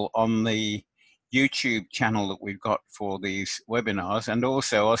available on the YouTube channel that we've got for these webinars, and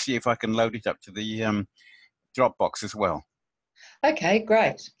also I'll see if I can load it up to the Dropbox as well. Okay,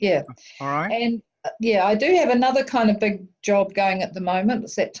 great. Yeah. All right. And I do have another kind of big job going at the moment.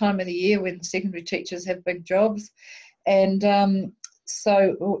 It's that time of the year when secondary teachers have big jobs, and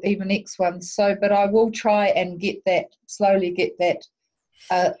so even X ones. So, but I will try and slowly get that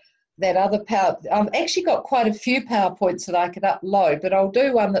other power. I've actually got quite a few PowerPoints that I could upload, but I'll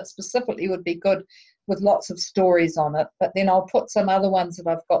do one that specifically would be good with lots of stories on it. But then I'll put some other ones that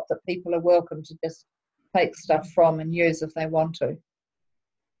I've got that people are welcome to just take stuff from and use if they want to.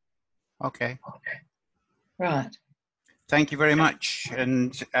 Okay. Right. Thank you very much.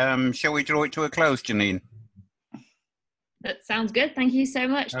 And shall we draw it to a close, Janine? That sounds good. Thank you so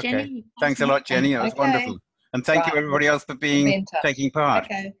much, Okay. Jenny. Thanks a lot, Jenny. That was wonderful. And thank you everybody else for taking part.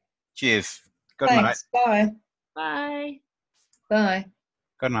 Okay. Cheers. Good night. Bye. Bye. Bye.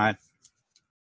 Good night.